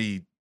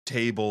mahogany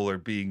table are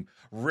being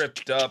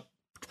ripped up.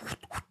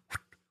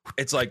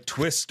 It's like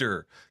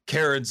Twister.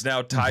 Karen's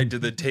now tied to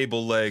the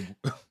table leg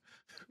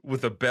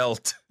with a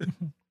belt.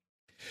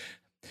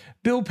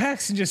 Bill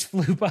Paxton just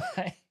flew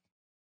by.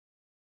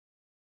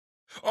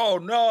 Oh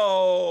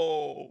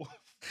no!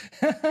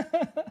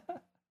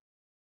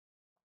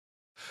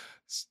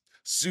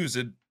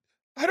 Susan,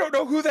 I don't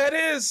know who that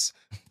is,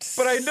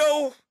 but I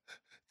know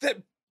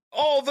that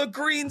all the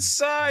green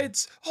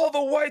sides, all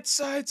the white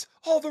sides,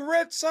 all the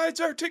red sides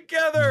are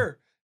together.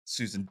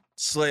 Susan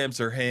slams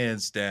her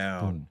hands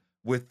down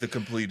with the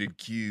completed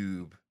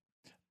cube.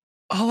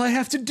 All I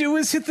have to do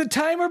is hit the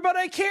timer, but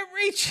I can't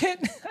reach it.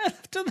 I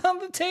left it on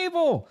the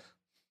table.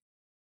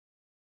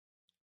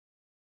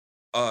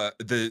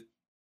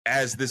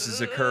 As this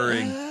is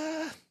occurring,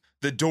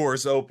 the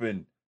doors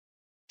open.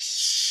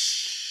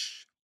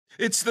 Shh!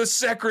 It's the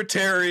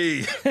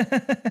secretary.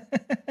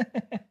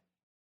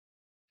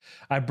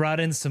 I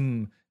brought in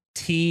some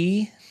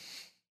tea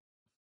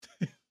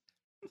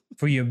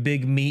for your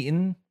big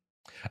meeting.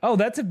 Oh,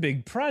 that's a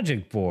big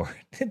project board.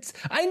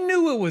 I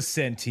knew it was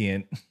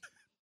sentient.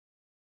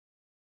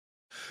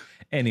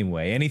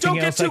 Anyway, anything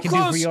Don't else get I too can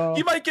close. do for y'all?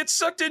 You might get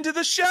sucked into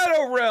the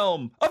shadow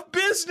realm of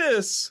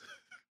business.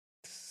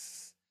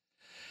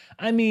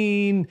 I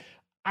mean,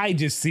 I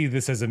just see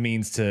this as a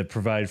means to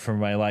provide for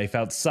my life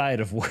outside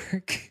of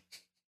work.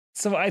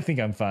 So I think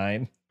I'm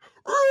fine.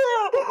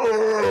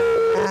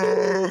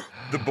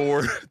 The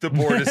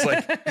board is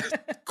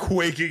like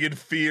quaking in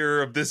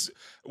fear of this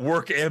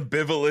work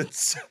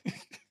ambivalence.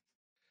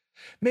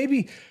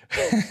 Maybe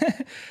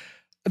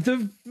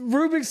the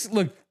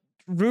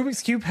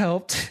Rubik's Cube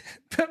helped,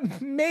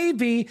 but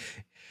maybe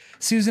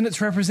Susan, it's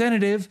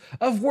representative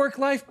of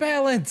work-life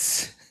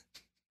balance.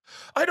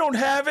 I don't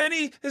have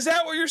any. Is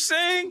that what you're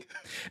saying?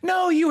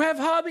 No, you have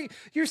hobby.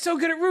 You're so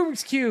good at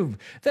Rubik's Cube.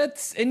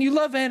 And you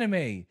love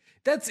anime.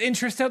 That's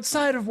interest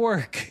outside of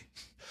work.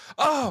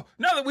 Oh,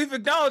 now that we've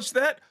acknowledged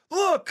that,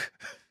 look.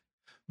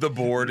 The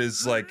board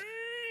is like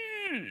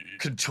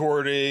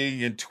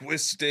contorting and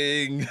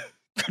twisting,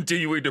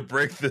 continuing to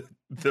break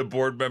the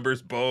board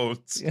members'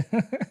 bones.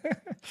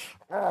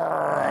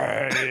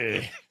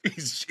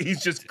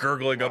 He's just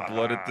gurgling up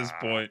blood at this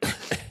point.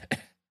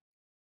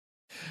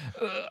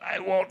 I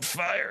won't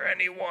fire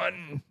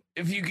anyone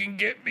if you can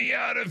get me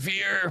out of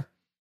here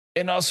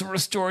and also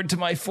restored to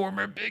my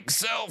former big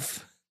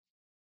self.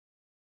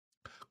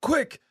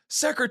 quick,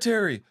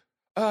 secretary,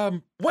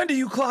 when do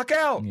you clock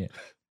out? Yeah.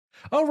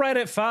 Oh, right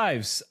at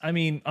 5s. I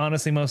mean,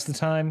 honestly, most of the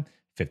time,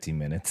 15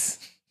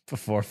 minutes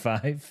before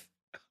 5.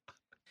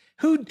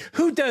 Who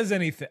does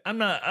anything?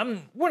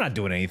 We're not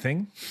doing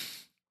anything.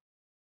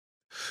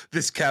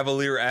 This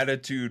cavalier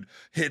attitude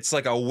hits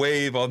like a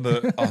wave on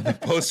the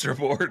poster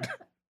board.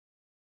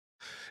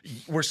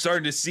 We're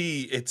starting to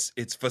see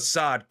its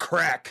facade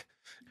crack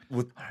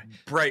with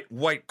bright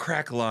white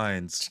crack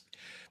lines.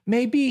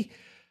 Maybe,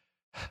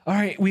 all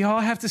right, we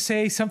all have to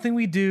say something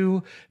we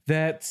do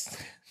that's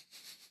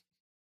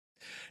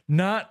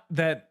not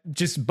that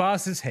just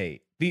bosses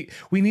hate.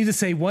 We need to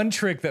say one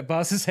trick that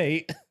bosses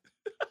hate.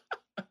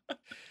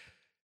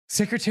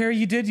 Secretary,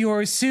 you did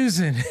yours.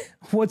 Susan,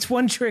 what's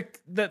one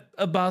trick that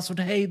a boss would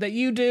hate that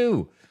you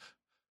do?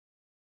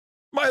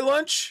 My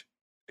lunch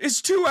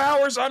is 2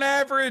 hours on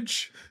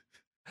average.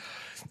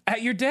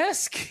 At your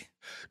desk?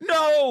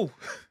 No!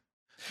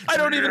 I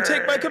don't even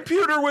take my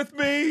computer with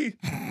me.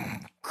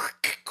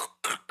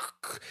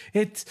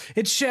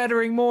 It's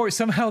shattering more.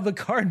 Somehow the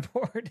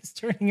cardboard is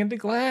turning into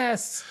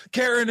glass.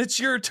 Karen, it's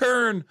your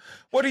turn.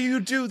 What do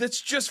you do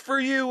that's just for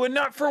you and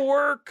not for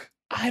work?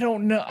 I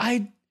don't know.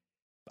 I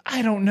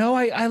don't know.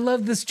 I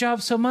love this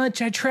job so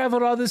much. I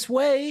traveled all this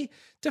way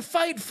to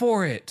fight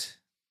for it.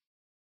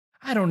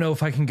 I don't know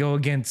if I can go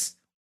against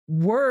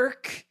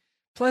work.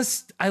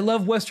 Plus, I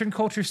love Western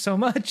culture so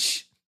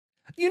much.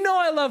 You know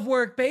I love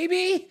work,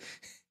 baby.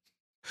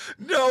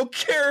 No,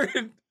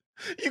 Karen.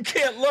 You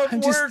can't love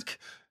work.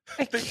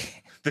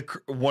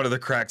 One of the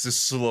cracks is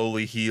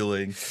slowly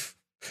healing.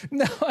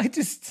 No,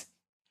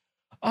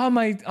 all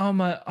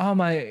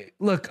my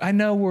look, I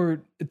know we're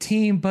a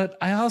team, but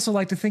I also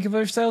like to think of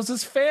ourselves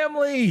as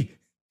family.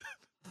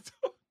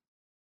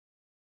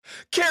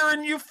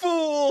 Karen, you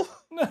fool.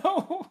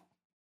 No.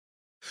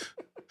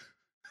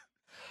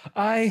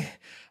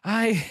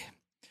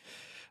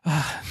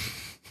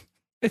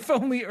 If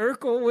only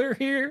Urkel were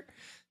here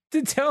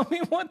to tell me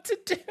what to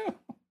do.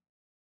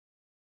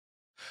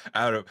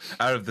 Out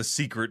of the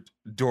secret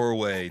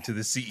doorway to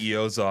the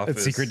CEO's office.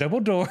 A secret double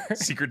door.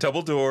 Secret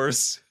double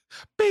doors.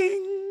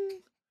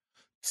 Bing.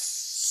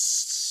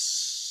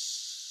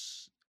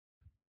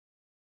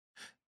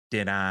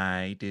 Did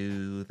I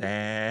do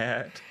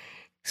that?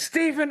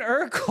 Stephen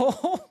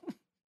Urkel.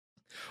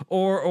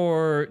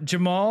 or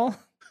Jamal.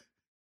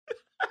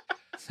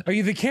 Are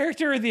you the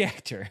character or the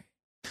actor?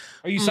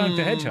 Are you Sonic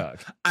the Hedgehog?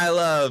 I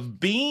love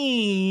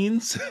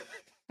beans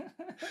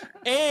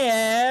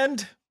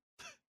and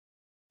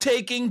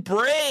taking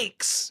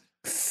breaks.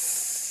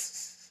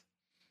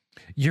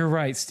 You're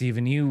right,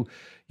 Stephen. You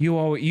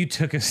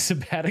took a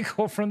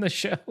sabbatical from the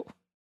show.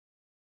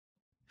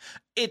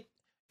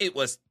 It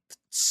was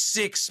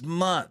 6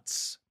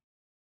 months.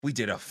 We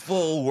did a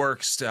full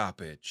work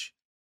stoppage.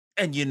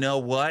 And you know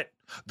what?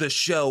 The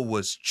show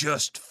was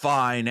just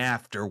fine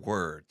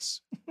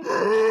afterwards.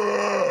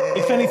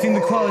 If anything,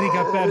 the quality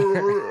got better.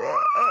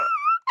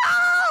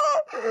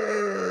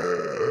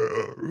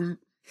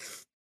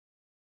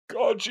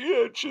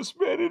 Conscientious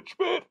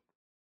management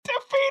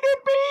defeated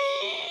me.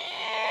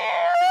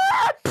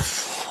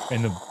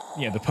 And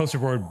the poster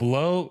board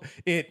blows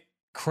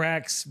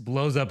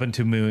up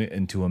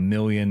into a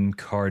million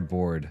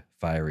cardboard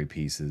fiery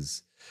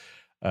pieces.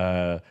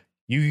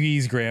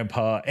 Yugi's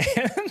grandpa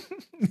and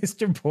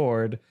Mr.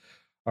 Board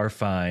are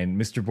fine.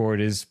 Mr. Board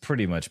is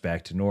pretty much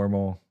back to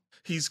normal.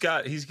 He's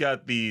got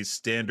the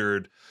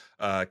standard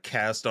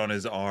cast on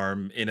his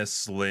arm in a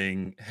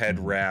sling, head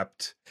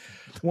wrapped.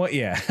 What?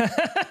 Yeah.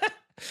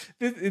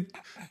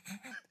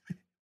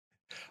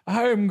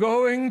 I'm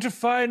going to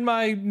find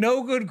my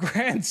no good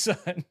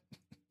grandson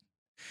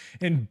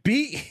and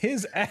beat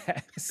his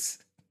ass.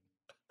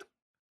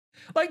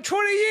 Like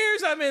 20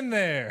 years I'm in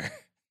there.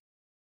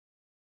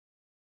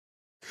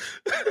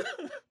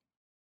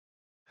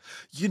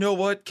 You know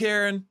what,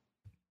 Karen?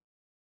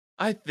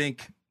 I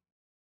think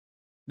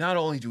not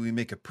only do we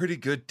make a pretty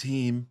good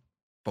team,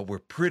 but we're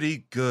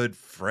pretty good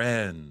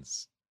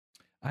friends.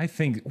 I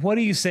think, what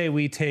do you say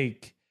we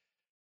take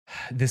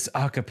this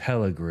a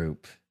cappella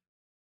group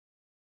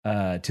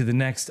to the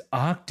next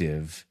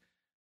octave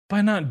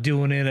by not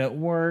doing it at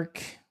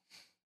work?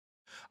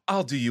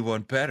 I'll do you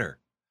one better.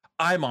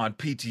 I'm on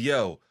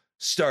PTO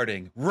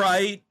starting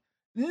right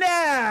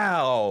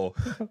now.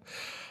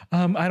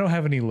 I don't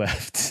have any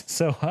left,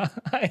 so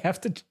I have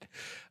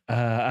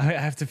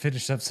to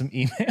finish up some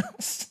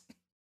emails.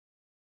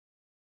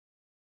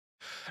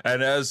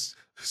 And as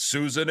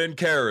Susan and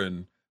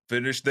Karen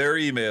finished their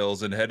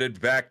emails and headed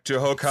back to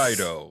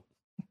Hokkaido.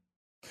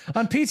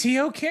 On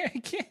PTO,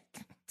 can't.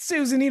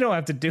 Susan, you don't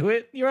have to do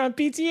it. You're on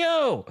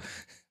PTO.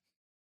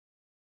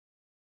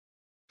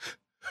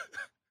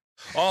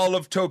 All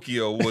of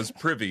Tokyo was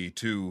privy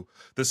to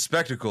the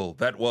spectacle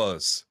that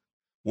was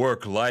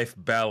work-life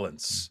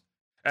balance.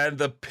 And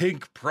the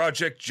pink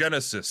Project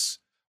Genesis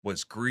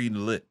was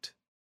green-lit,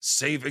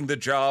 saving the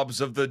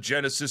jobs of the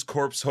Genesis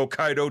Corps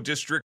Hokkaido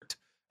district,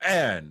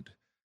 and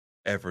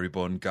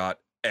everyone got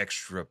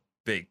extra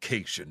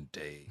vacation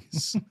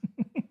days.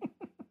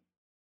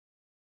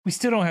 We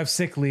still don't have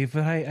sick leave,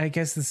 but I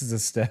guess this is a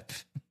step.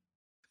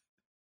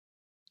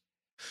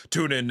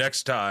 Tune in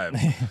next time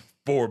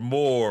for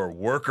more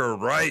worker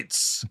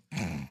rights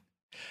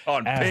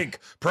on Pink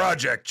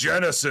Project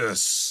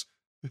Genesis.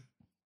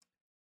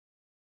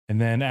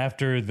 And then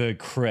after the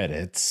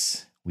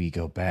credits, we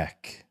go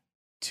back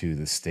to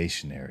the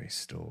stationery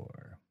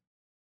store.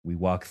 We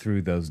walk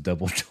through those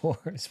double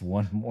doors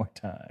one more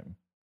time.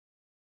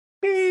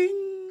 Bing!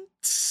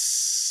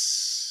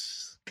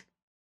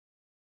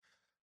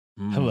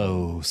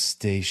 Hello,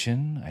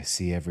 station. I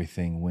see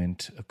everything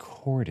went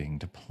according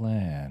to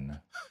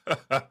plan.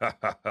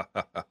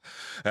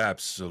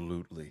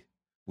 Absolutely.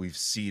 We've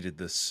seeded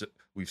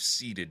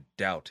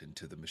doubt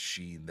into the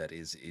machine that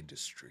is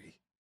industry.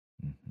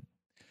 Mm-hmm.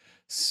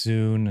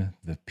 Soon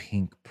the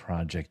Pink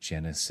Project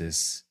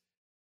Genesis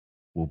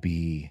will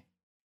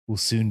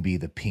soon be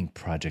the Pink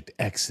Project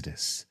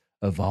Exodus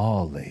of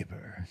all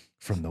labor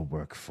from the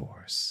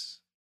workforce.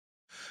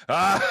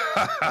 But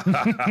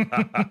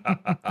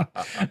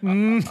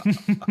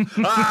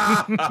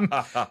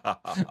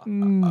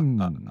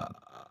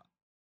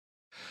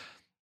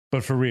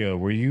for real,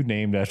 were you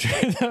named after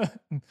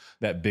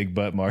that big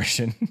butt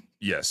Martian?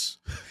 Yes.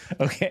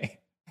 Okay.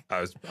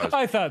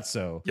 I thought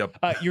so. Yep.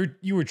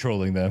 You were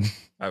trolling them.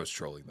 I was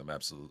trolling them,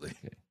 absolutely.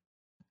 Okay.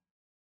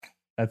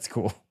 That's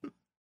cool.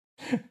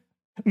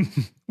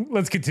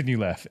 Let's continue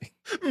laughing.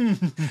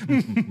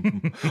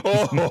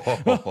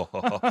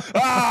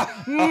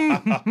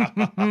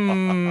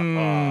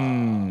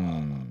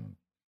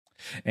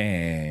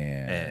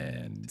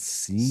 And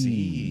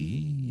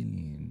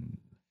scene.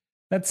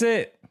 That's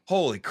it.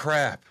 Holy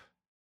crap.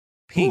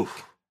 Pink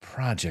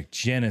Project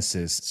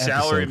Genesis.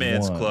 Salaryman's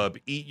episode 1. Club.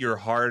 Eat your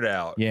heart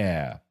out.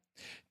 Yeah.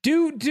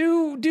 Do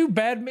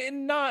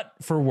badminton not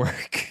for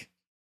work.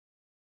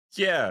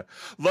 Yeah.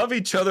 Love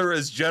each other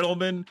as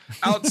gentlemen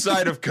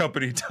outside of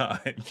company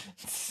time.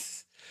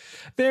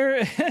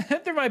 There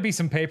might be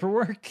some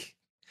paperwork.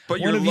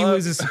 But one of you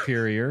is a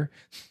superior.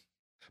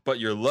 But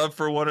your love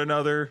for one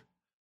another,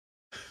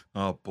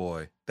 oh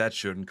boy, that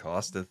shouldn't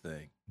cost a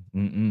thing.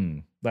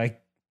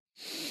 Like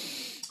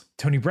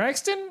Tony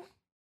Braxton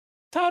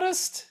taught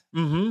us.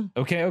 Mm-hmm.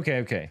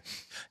 Okay.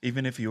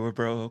 Even if you're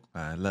broke,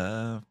 my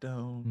love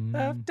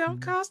don't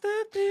cost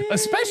a thing.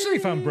 Especially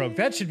if I'm broke,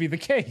 that should be the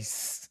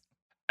case.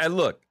 And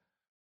look,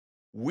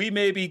 we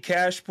may be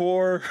cash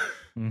poor,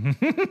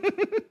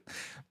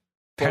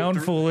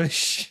 pound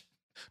foolish,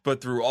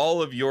 but through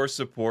all of your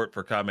support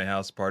for Kame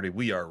House Party,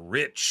 we are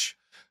rich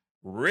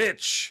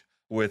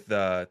with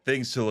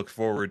things to look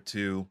forward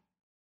to.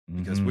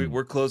 Because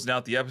we're closing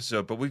out the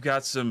episode, but we've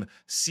got some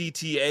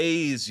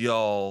CTAs,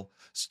 y'all,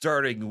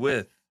 starting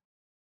with.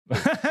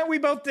 We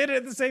both did it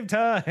at the same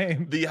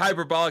time. The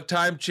Hyperbolic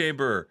Time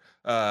Chamber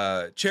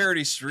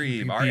charity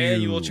stream, our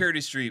annual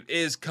charity stream,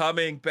 is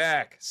coming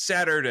back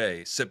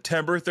Saturday,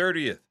 September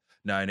 30th,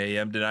 9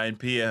 a.m. to 9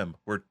 p.m.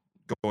 We're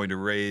going to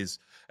raise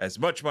as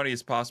much money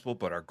as possible,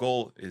 but our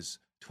goal is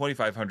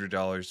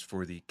 $2,500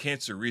 for the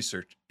Cancer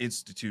Research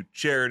Institute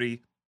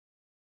charity.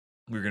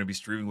 We're going to be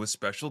streaming with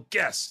special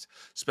guests,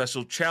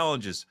 special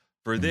challenges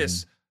for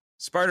this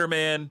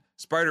Spider-Man,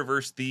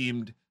 Spider-Verse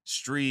themed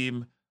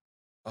stream.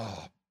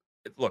 Oh,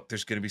 look,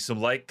 there's going to be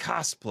some light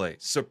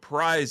cosplay,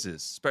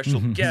 surprises, special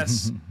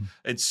guests,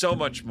 and so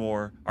much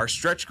more. Our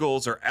stretch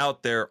goals are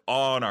out there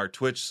on our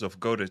Twitch, so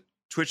go to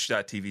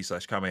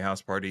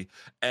twitch.tv/KameHouseParty.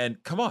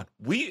 And come on,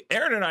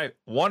 Aaron and I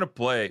want to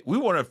play. We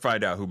want to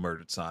find out who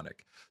murdered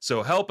Sonic.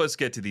 So help us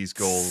get to these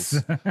goals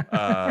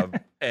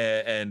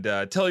and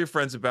tell your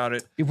friends about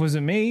it. It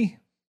wasn't me.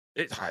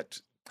 I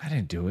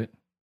didn't do it.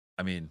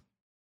 I mean,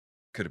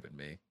 could have been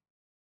me.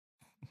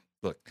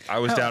 Look, I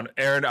was down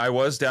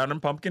in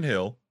Pumpkin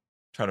Hill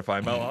trying to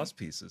find my lost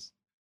pieces.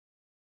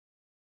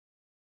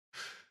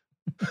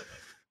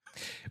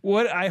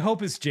 What I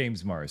hope is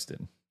James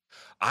Marsden.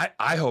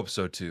 I hope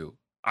so too.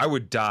 I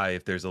would die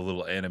if there's a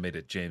little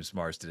animated James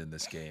Marsden in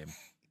this game.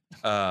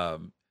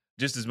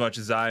 Just as much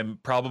as I'm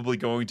probably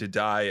going to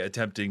die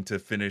attempting to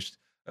finish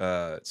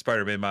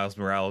Spider-Man Miles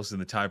Morales in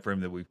the time frame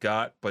that we've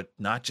got. But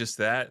not just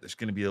that. There's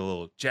going to be a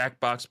little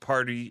Jackbox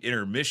party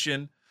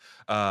intermission.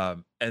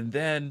 And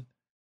then,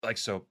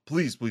 so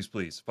please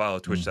follow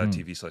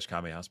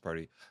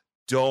twitch.tv/KameHouseParty.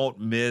 Don't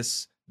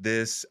miss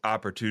this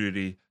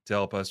opportunity to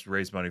help us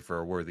raise money for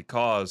a worthy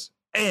cause.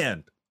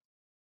 And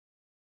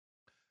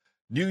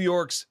New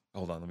York's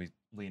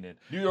premier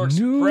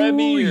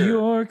New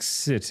York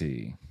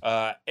City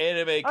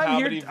anime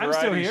comedy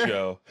variety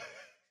show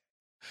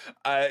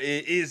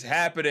it is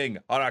happening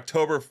on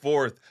October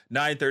 4th,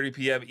 9:30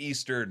 p.m.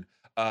 Eastern.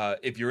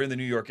 If you're in the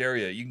New York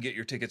area, you can get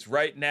your tickets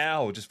right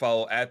now. Just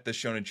follow at the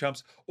Shonen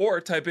Chumps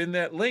or type in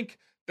that link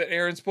that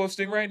Aaron's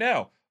posting right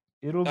now.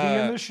 It'll be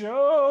in the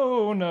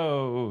show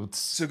notes.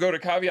 So go to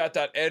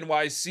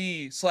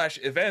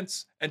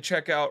caveat.nyc/events and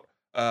check out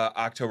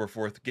October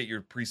 4th. Get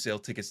your pre-sale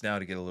tickets now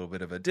to get a little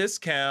bit of a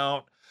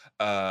discount.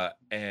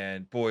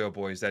 And boy, oh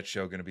boy, is that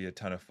show going to be a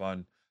ton of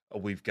fun.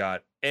 We've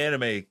got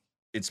anime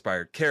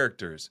inspired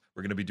characters.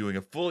 We're going to be doing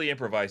a fully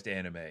improvised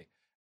anime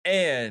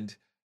and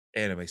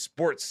anime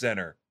sports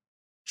center.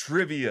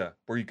 trivia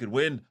where you could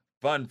win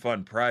fun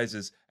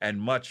prizes,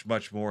 and much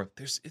more.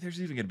 There's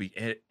even going to be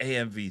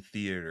AMV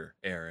theater,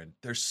 Aaron.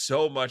 There's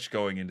so much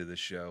going into the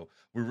show.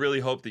 We really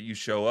hope that you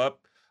show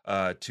up,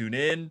 tune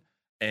in,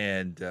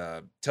 and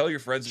tell your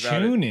friends about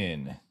Tune it.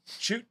 in.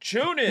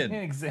 Tune in.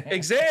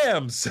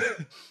 Exams.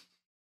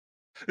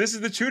 This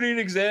is the tuning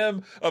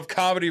exam of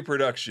comedy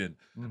production.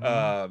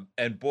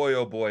 And boy,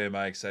 oh boy, am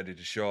I excited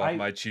to show off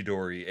my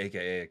Chidori,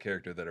 aka a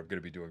character that I'm going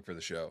to be doing for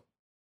the show.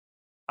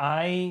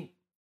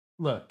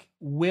 Look,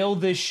 will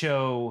this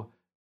show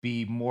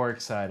be more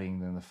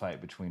exciting than the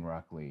fight between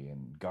Rock Lee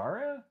and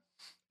Gara?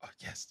 Oh,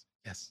 yes.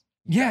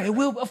 Yeah, it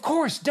will. Of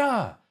course,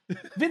 duh.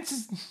 Vince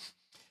is...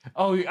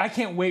 Oh, I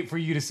can't wait for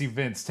you to see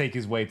Vince take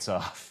his weights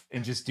off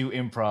and just do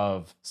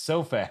improv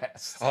so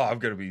fast. Oh, I'm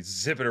going to be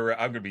zipping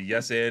around. I'm going to be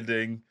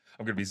yes-anding.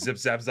 I'm going to be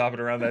zip-zap-zopping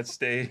around that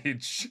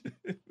stage.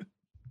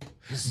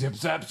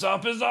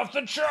 Zip-zap-zop is off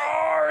the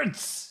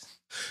charts!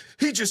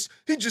 He just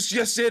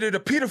yes-anded a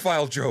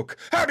pedophile joke.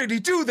 How did he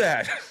do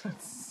that?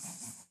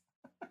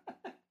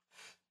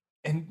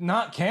 And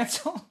not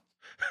cancel?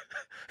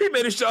 He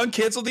managed to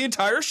uncancel the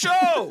entire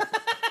show.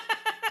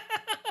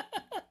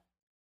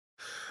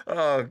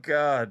 Oh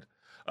God.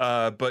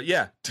 But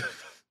yeah,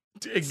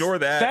 ignore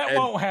that. That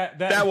won't happen.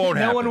 That won't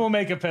happen. No one will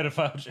make a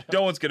pedophile joke.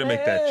 No one's gonna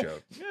make that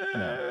joke.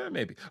 No.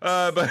 Maybe.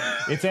 But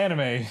it's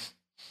anime.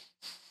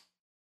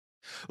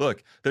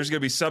 Look, there's gonna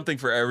be something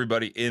for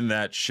everybody in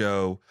that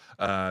show.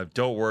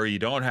 Don't worry, you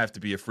don't have to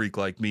be a freak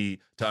like me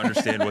to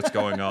understand what's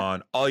going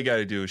on. All you got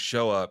to do is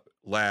show up,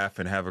 laugh,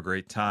 and have a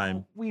great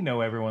time. We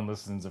know everyone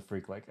listens a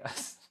freak like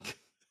us.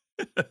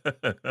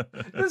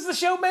 This is the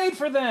show made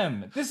for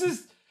them. This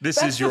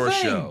is your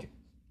show.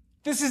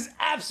 This is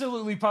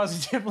absolutely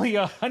positively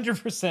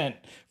 100%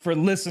 for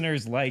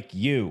listeners like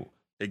you.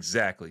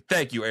 Exactly.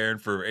 Thank you, Aaron,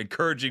 for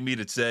encouraging me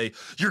to say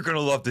you're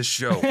gonna love this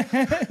show.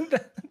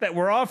 That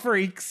we're all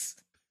freaks.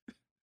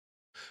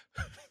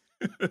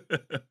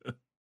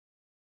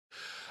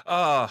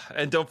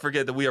 And don't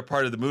forget that we are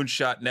part of the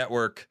Moonshot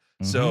Network.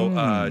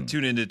 So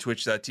tune into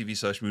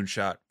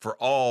twitch.tv/moonshot for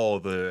all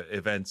the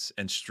events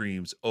and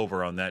streams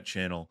over on that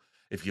channel.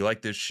 If you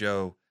like this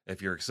show,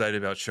 if you're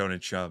excited about Shonen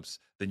Chumps,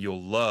 then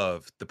you'll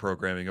love the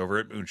programming over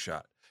at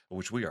Moonshot,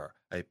 which we are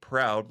a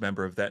proud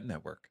member of that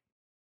network.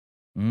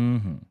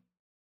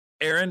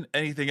 Aaron,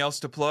 anything else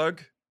to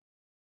plug?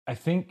 I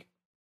think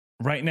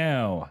right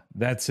now,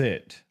 that's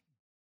it.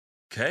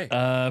 Okay.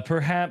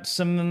 Perhaps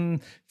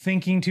some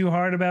thinking too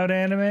hard about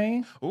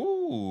anime.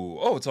 Ooh.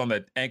 Oh, it's on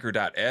that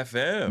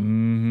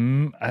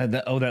anchor.fm.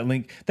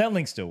 That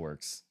link still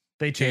works.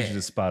 They changed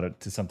the spot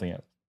to something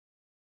else.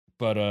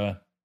 But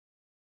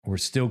we're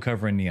still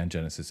covering Neon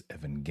Genesis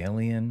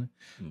Evangelion.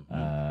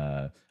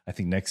 I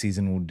think next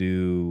season we'll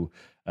do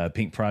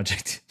Pink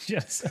Project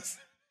Genesis.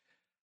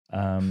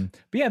 But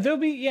yeah, there'll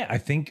be, I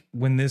think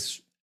when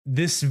this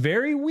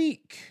very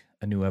week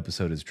a new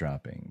episode is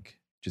dropping.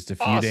 Just a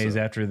few days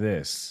after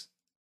this.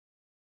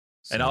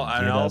 So and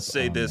I'll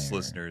say this,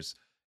 listeners.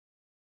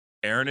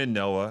 Aaron and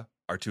Noah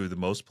are two of the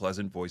most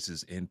pleasant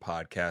voices in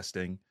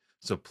podcasting.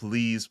 So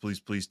please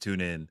tune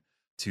in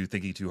to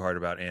Thinking Too Hard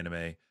About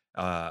Anime.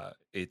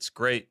 It's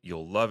great.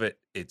 You'll love it.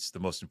 It's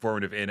the most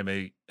informative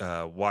anime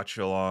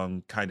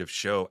watch-along kind of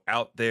show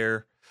out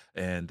there.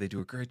 And they do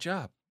a great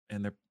job.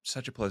 And they're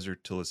such a pleasure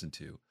to listen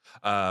to.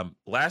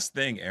 Last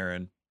thing,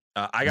 Aaron.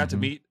 I got to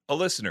meet a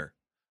listener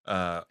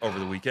over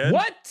the weekend.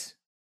 What?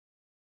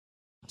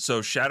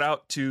 So shout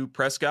out to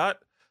Prescott,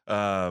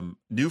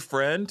 new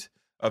friend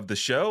of the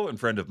show and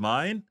friend of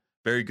mine.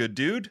 Very good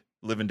dude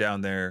living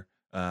down there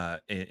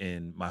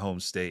in my home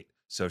state.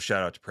 So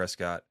shout out to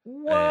Prescott.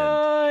 What?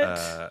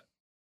 And,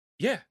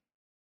 yeah.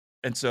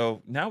 And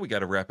so now we got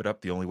to wrap it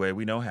up the only way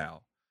we know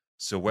how.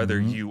 So whether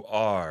you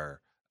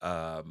are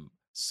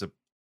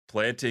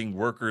supplanting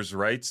workers'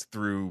 rights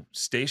through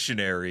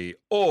stationery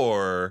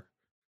or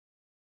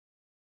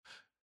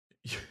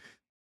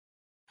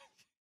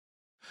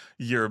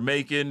you're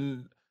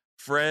making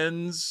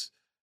friends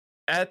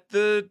at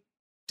the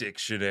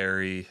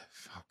dictionary.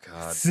 Oh,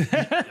 God.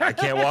 I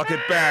can't walk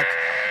it back.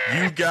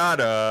 You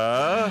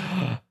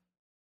gotta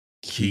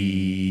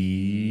keep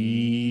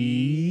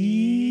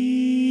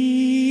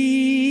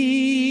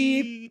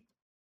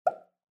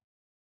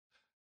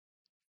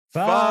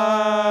fighting.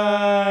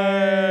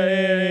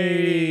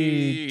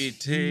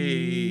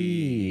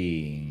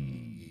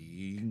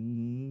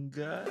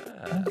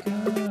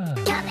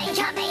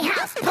 Chubby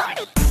House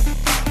Party.